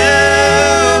my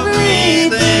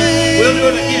everything. We'll do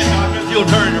it again, Doctor. You'll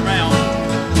turn it around.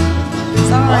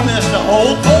 Sorry. I missed the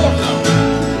whole chorus of it.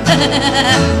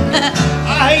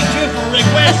 I hate you for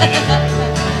requesting it.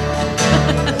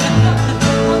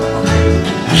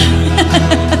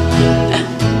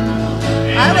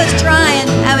 I was trying.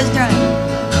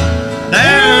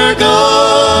 There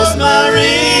goes my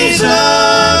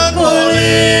reason for living.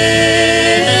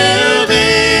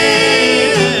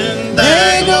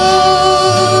 There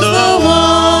goes the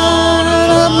one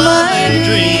of my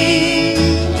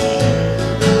dreams.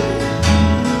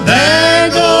 There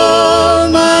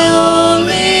goes my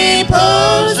only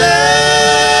possession.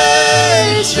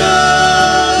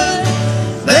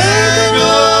 There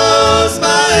goes my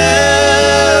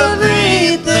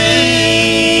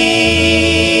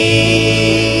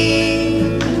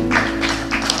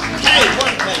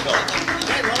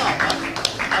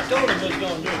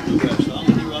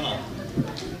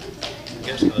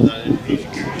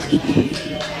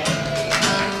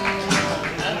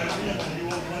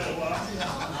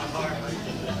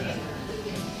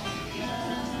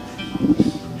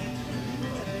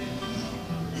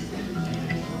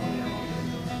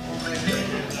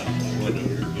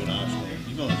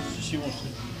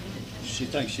She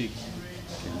thinks she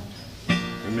can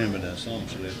remember that song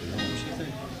she left at home. She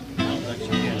thinks, I don't think she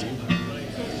can.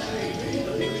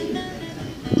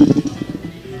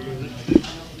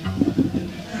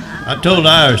 I told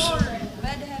Iris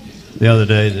the other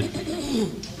day that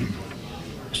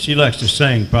she likes to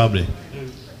sing probably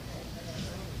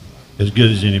as good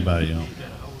as anybody else.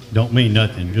 Don't mean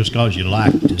nothing. Just because you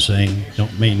like to sing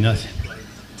don't mean nothing.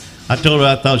 I told her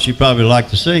I thought she probably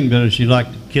liked to sing better than she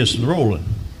liked to kiss and rolling.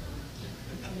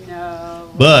 No.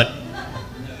 But,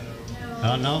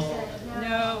 I know.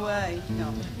 No way.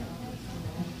 No.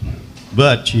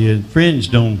 But she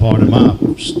infringed on part of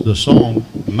the song,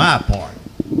 my part.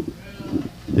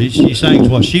 She sings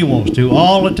what she wants to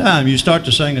all the time. You start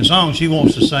to sing a song, she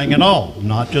wants to sing it all,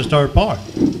 not just her part.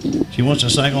 She wants to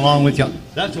sing along with you.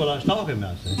 That's what I was talking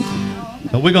about.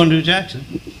 So we're going to do Jackson.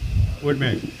 Where'd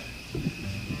Mary?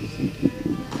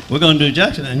 We're going to do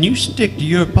Jackson, and you stick to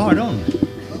your part only.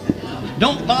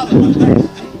 Don't bother with that.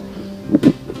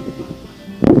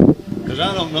 Because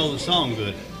I don't know the song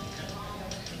good.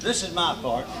 This is my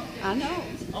part. I know.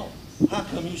 Oh, how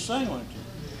come you sing like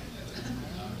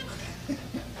that?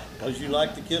 Because you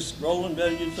like to kiss rolling better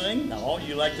than you sing? No,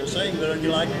 you like to sing better than you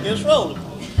like to kiss rolling.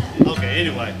 Okay,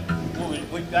 anyway,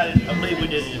 we got it. I believe we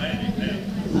did it.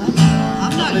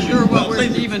 I'm not sure what we're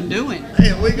even doing.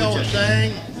 Hey, we gonna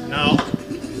sing. No.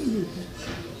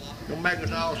 Don't make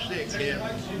us all sick here.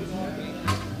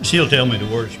 She'll tell me the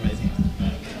words, maybe.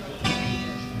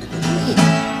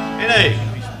 Hey.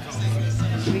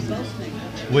 We both think.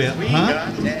 Well, We huh?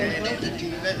 got married in the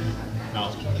fever.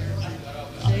 No.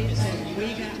 They said we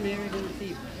got married in the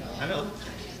fever. I know.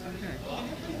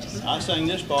 I sang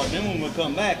this part, and then when we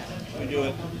come back, we do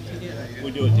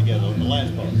it together on the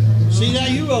last part. See that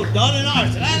you wrote Don and I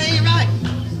said that ain't right.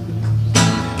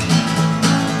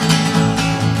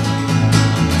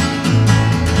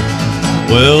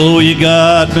 Well, we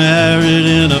got married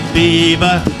in a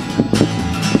fever,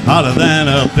 hotter than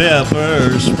a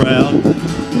pepper sprout,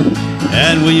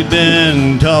 and we've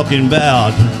been talking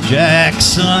about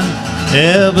Jackson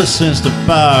ever since the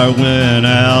fire went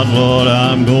out. Lord,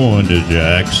 I'm going to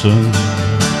Jackson,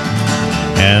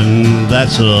 and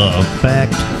that's a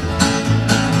fact.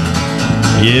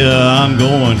 Yeah, I'm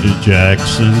going to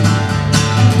Jackson,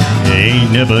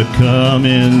 ain't never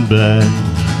coming back.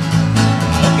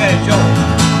 Okay, Joe.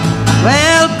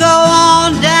 Well, go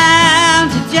on down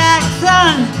to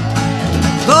Jackson.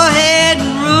 Go ahead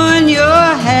and ruin your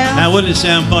health. Now, wouldn't it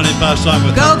sound funny if I sung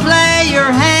with Go her? play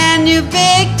your hand, you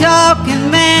big talking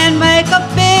man. Make a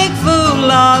big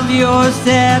fool of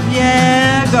yourself.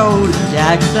 Yeah, go to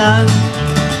Jackson.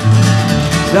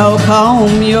 Go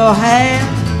comb your hair.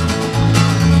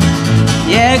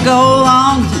 Yeah, go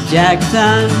on to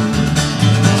Jackson.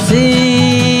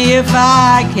 See if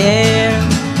I care.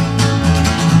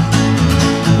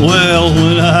 Well,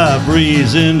 when I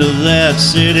breeze into that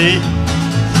city,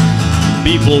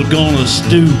 people gonna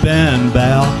stoop and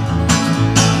bow,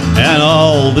 and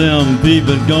all them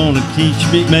people gonna teach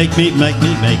me, make me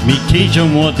teach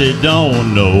them what they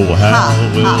don't know how.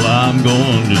 Well, I'm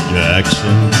going to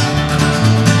Jackson.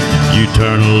 You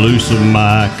turn loose of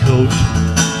my coat.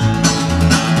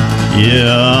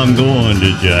 Yeah, I'm going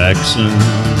to Jackson.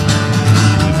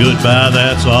 Goodbye,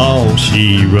 that's all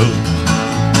she wrote.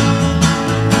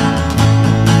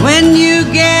 When you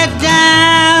get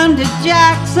down to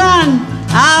Jackson,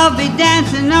 I'll be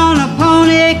dancing on a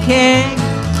pony keg.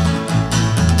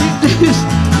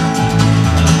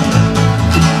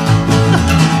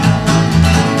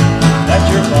 That's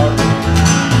your part.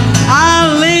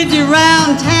 I'll lead you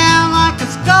round town like a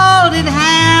scalded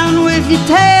hound with your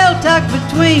tail tucked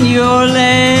between your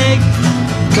legs.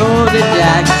 Go to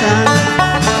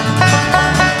Jackson.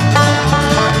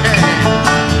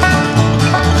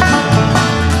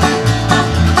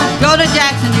 Go to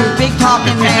Jackson, you big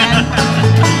talking man.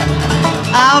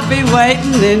 I'll be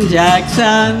waiting in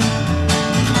Jackson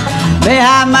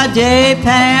behind my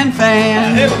J-Pan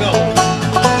fan. Here we go.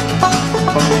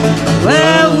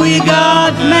 Well, we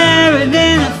got married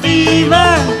in a fever,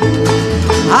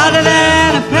 hotter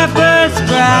than a pepper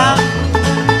sprout.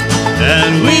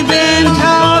 And We've been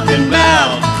talking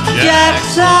about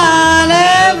Jackson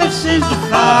ever since the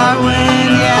fire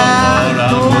went out.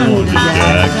 Going to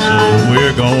Jackson,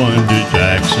 We're going to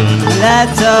Jackson.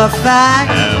 that's a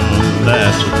fact. And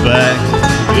that's a fact.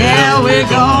 Yeah, we're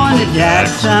going to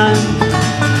Jackson.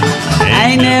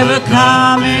 Ain't never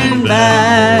coming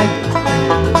back.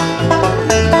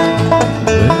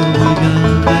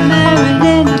 Married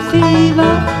in a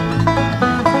fever,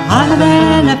 hotter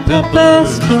than a pepper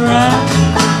sprout.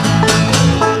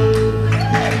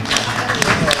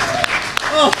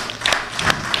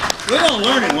 We're gonna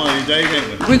learn it one of these days,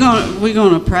 ain't we? We're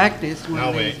gonna practice one No,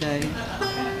 of we these ain't. days.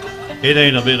 It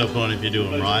ain't a bit of fun if you do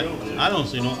them right. I don't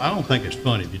think it's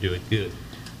fun if you do it good.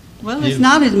 Well, it's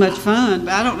not as much fun,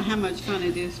 but I don't know how much fun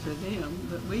it is for them.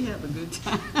 But we have a good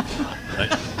time.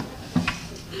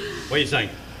 What do you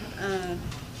think? uh,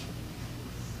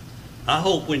 I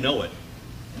hope we know it.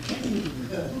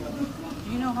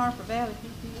 you know Harper Valley?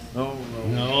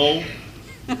 No.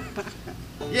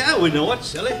 Yeah, we know it,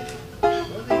 silly.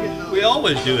 We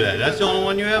always do that. That's the only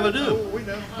one you ever do.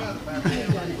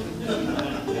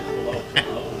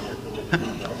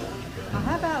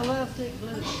 How about Wells Creek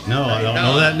Blues? No, I don't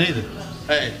know that neither.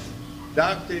 Hey,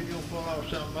 Doc said if you'll pull off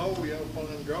something old, you'll pull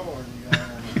them drawers.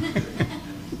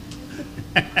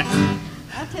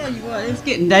 I tell you what, it's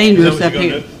getting dangerous up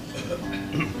here.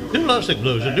 Do Lovesick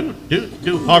Blues, or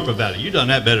do Harper Valley. You done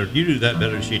that better. You do that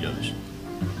better than she does.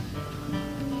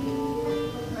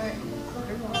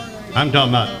 I'm talking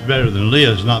about better than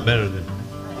Liz, not better than.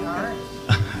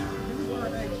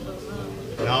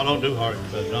 No, don't do Harper.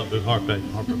 Don't do Harper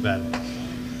Valley.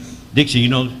 Dixie, you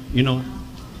know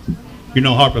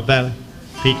Harper Valley,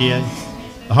 PTA,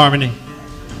 Harmony.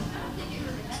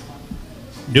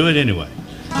 Do it anyway.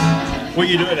 Where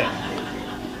you do it at?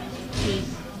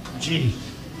 G.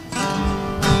 All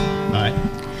right.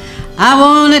 I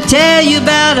want to tell you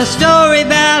about a story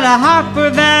about a Harper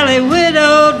Valley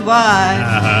widowed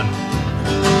wife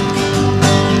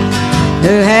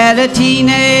who had a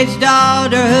teenage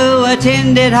daughter who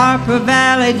attended Harper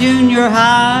Valley Junior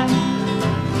High.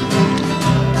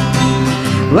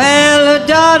 Well, her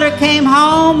daughter came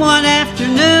home one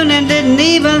afternoon and didn't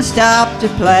even stop to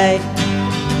play.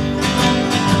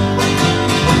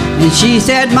 And she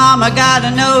said, Mom, I got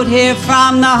a note here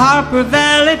from the Harper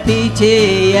Valley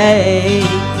PTA.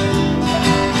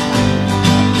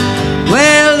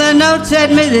 Well, the note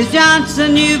said, Mrs.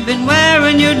 Johnson, you've been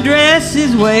wearing your dress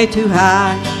is way too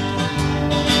high.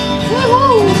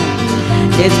 Woo-hoo.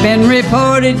 It's been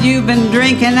reported you've been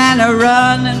drinking and a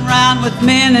running around with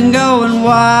men and going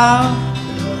wild.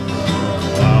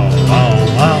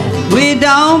 Wow. We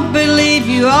don't believe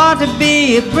you ought to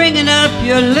be bringing up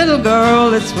your little girl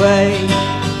this way.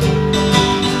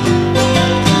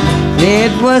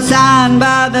 It was signed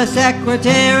by the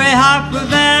secretary, Harper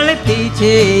Valley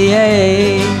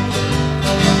PTA.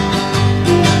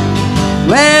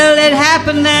 Well, it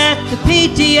happened that the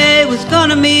PTA was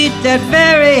gonna meet that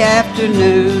very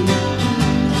afternoon.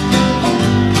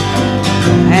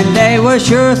 And they were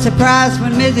sure surprised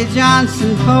when Mrs.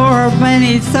 Johnson poured her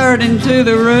pennies third into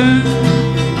the room.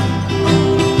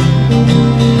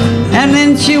 And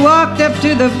then she walked up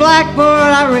to the blackboard.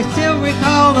 I still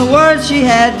recall the words she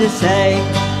had to say.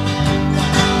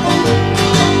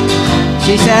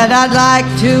 She said, I'd like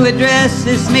to address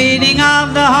this meeting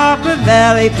of the Harper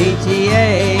Valley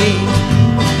PTA.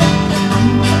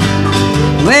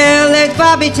 Well, there's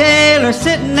Bobby Taylor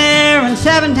sitting there, and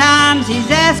 7 times he's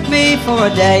asked me for a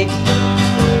date.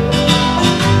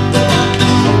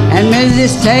 And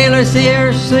Mrs. Taylor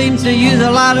here seems to use a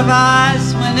lot of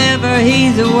ice whenever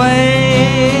he's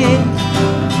away.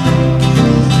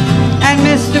 And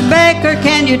Mr. Baker,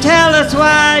 can you tell us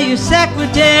why your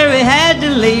secretary had to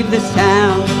leave this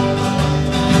town?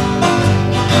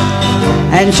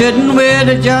 And shouldn't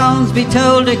Widow Jones be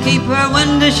told to keep her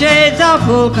window shades all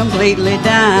pulled completely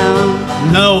down?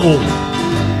 No.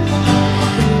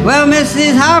 Well,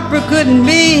 Mrs. Harper couldn't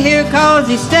be here 'cause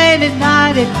he stayed at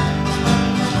night.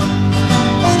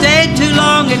 Stayed too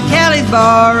long at Kelly's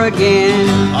bar again.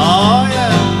 Oh,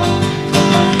 yeah.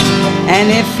 And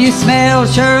if you smell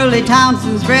Shirley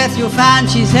Thompson's breath, you'll find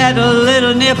she's had a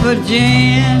little nip of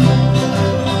gin.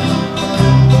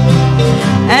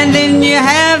 And then you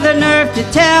have the nerve to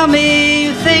tell me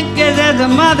you think as a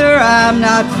mother I'm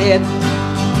not fit.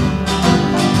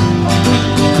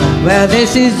 Well,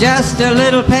 this is just a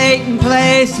little Peyton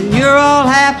place, and you're all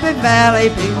Happy Valley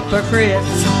people for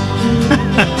Chris.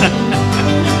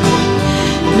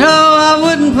 No, I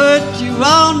wouldn't put you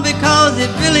on because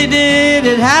it really did.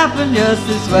 It happened just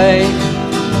this way.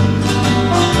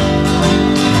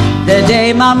 The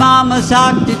day my mama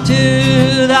socked it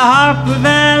to the Harper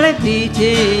Valley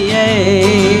PTA.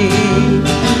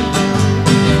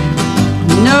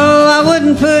 No, I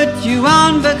wouldn't put you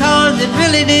on because it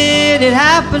really did. It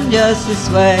happened just this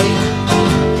way.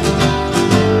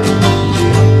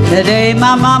 The day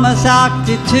my mama socked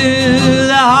it to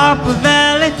the Harper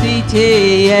Valley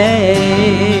PTA.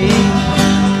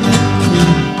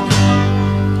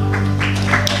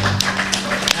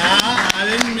 I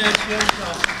didn't miss your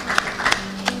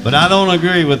song. But I don't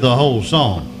agree with the whole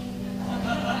song.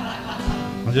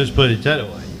 I'll just put it that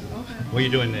way. What are you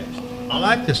doing next? I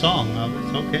like the song.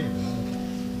 It's okay.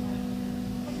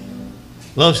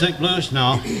 Lovesick Blues?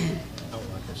 No. I don't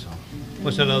like that song.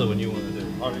 What's that other one you want to do?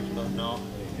 Heartache Stuff? No.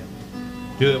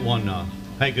 Do it one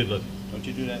Hey, Good Look. Don't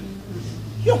you do that?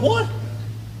 You what?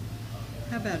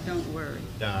 How about Don't Worry?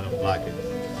 No, I don't like it.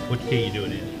 What key you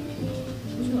doing in?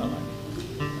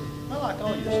 I like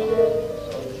all your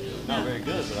songs. Not very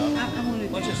good, but I want to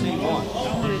what's do this E1? I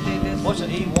want to do this. What's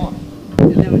an E1? No,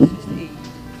 it's just E.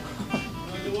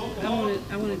 Do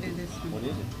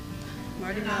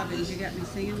Marty Robbins, you got me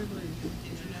singing the blues.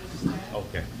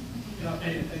 Okay.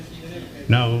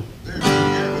 No.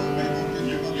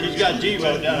 She's got G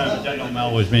wrote down, but that don't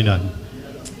always mean nothing.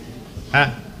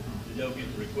 Huh? You don't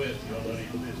get the request, y'all don't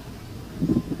even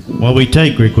listen. Well, we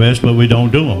take requests, but we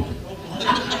don't do them.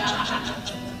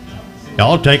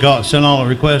 Y'all send all the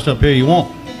requests up here you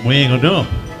want. We ain't gonna do them.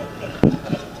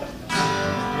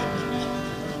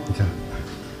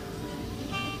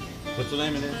 What's the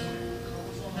name of this?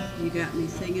 You got me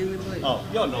singing the blues. Oh,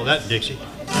 y'all know that, Dixie.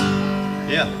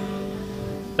 Yeah.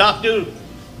 Doc Dude,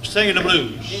 singing the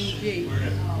blues. G.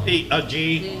 A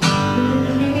G.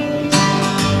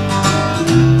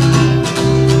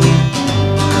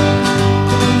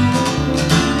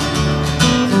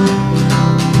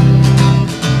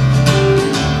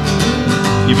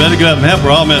 You better go up and help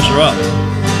her, I'll mess her up.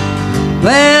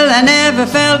 Well, I never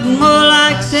felt more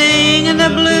like singing the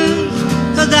blues,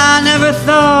 'cause I never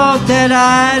thought that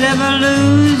I'd ever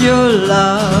lose your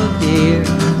love, dear.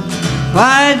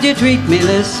 Why'd you treat me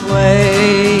this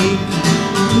way?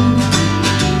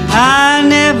 I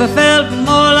never felt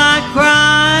more like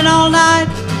crying all night,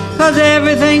 'cause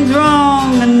everything's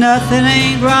wrong and nothing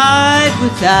ain't right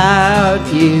without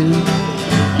you.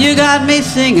 You got me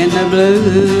singing the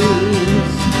blues.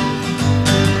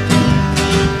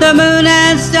 The moon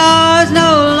and stars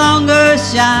no longer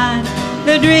shine.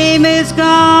 The dream is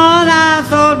gone I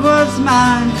thought was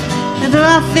mine. There's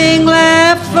nothing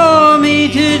left for me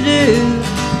to do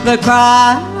but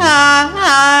cry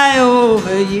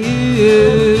over you.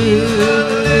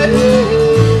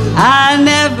 I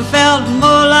never felt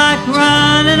more like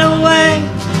running away.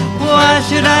 Why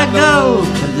should I go?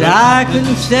 'Cause I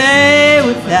couldn't stay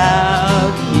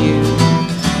without you.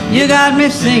 You got me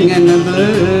singing the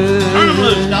blues. Turn the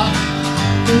blues, Doc.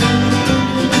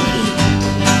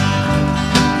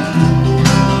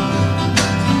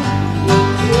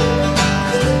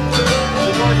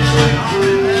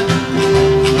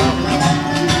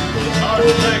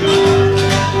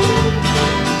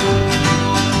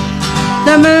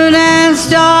 The moon and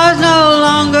stars no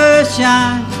longer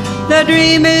shine. The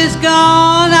dream is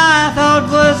gone I thought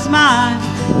was mine.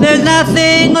 There's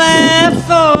nothing left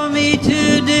for me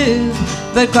to do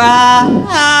but cry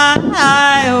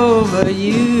over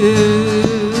you.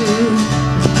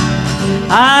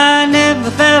 I never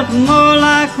felt more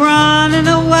like running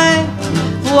away.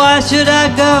 Why should I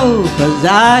go? 'Cause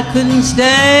I couldn't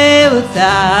stay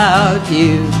without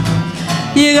you.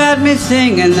 You got me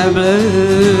singing the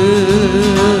blues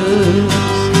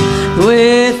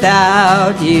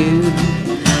without you.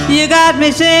 You got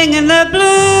me singing the blues.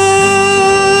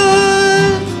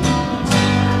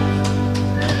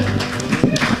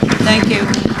 Thank you.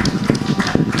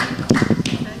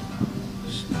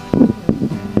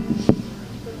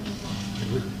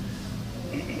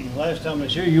 Last time I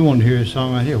was here, you wanted to hear a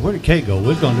song right here. Where did Kate go?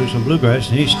 We're going to do some bluegrass,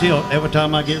 and he's still, every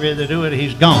time I get ready to do it,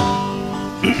 he's gone.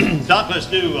 Doc, let's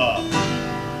do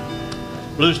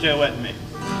Blue Stay Wet Me.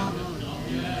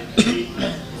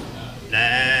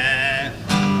 Nah.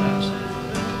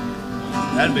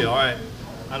 That'd be all right.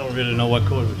 I don't really know what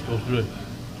chord we're supposed to do.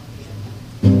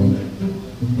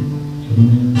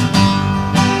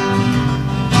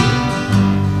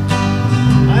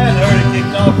 I hadn't heard it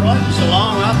kicked off right for so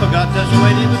long, I forgot that's the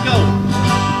way it would go.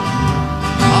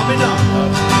 I'll be done.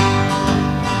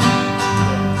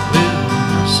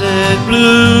 Said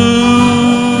blue,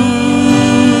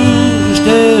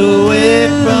 stay away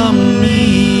from me.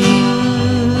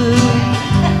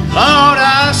 Lord,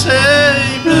 I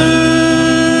say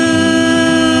blues,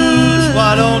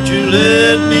 why don't you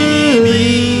let me be?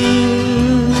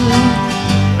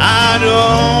 I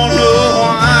don't know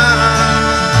why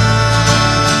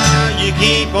you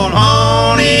keep on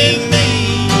haunting me.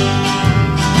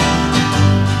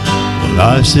 Well,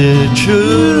 I said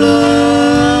true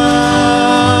love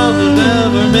was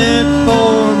never meant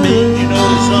for me. You know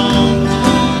the song?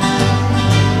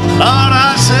 Lord,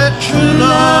 I said true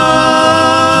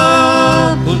love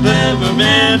was never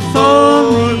meant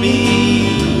for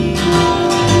me.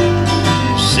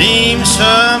 Seems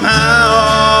somehow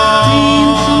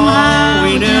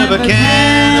we never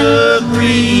can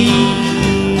agree.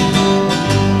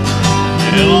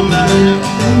 Tell 'em that.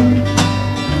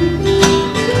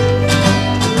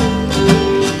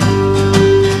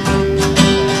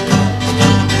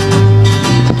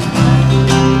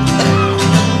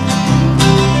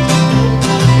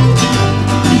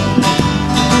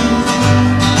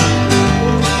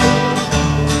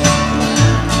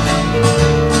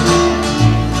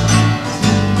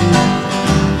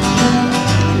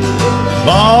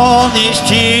 All these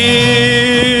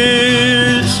tears,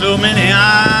 so many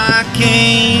I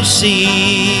can't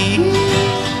see.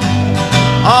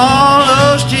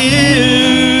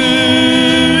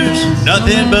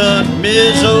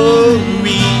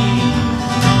 misery.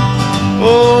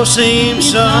 Oh, seems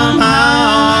somehow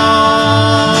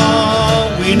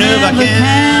we never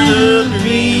can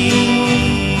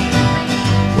agree.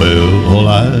 Well,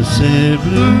 I said,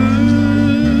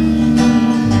 blue,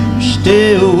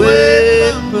 stay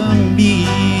away from me.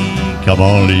 Come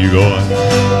on, Leroy.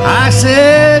 I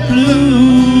said, blues,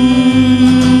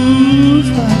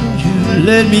 why don't you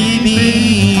let me be?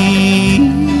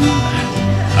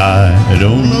 I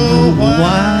don't know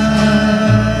why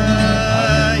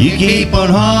you keep on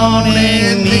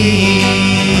haunting me.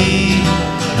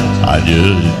 I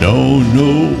just don't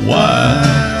know why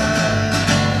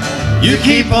you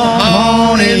keep on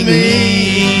haunting me.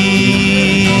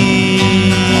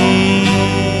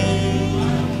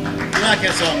 You like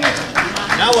that song there?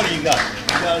 Now what do you got?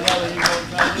 You got another you want to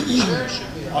try to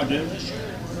do? I'll do this.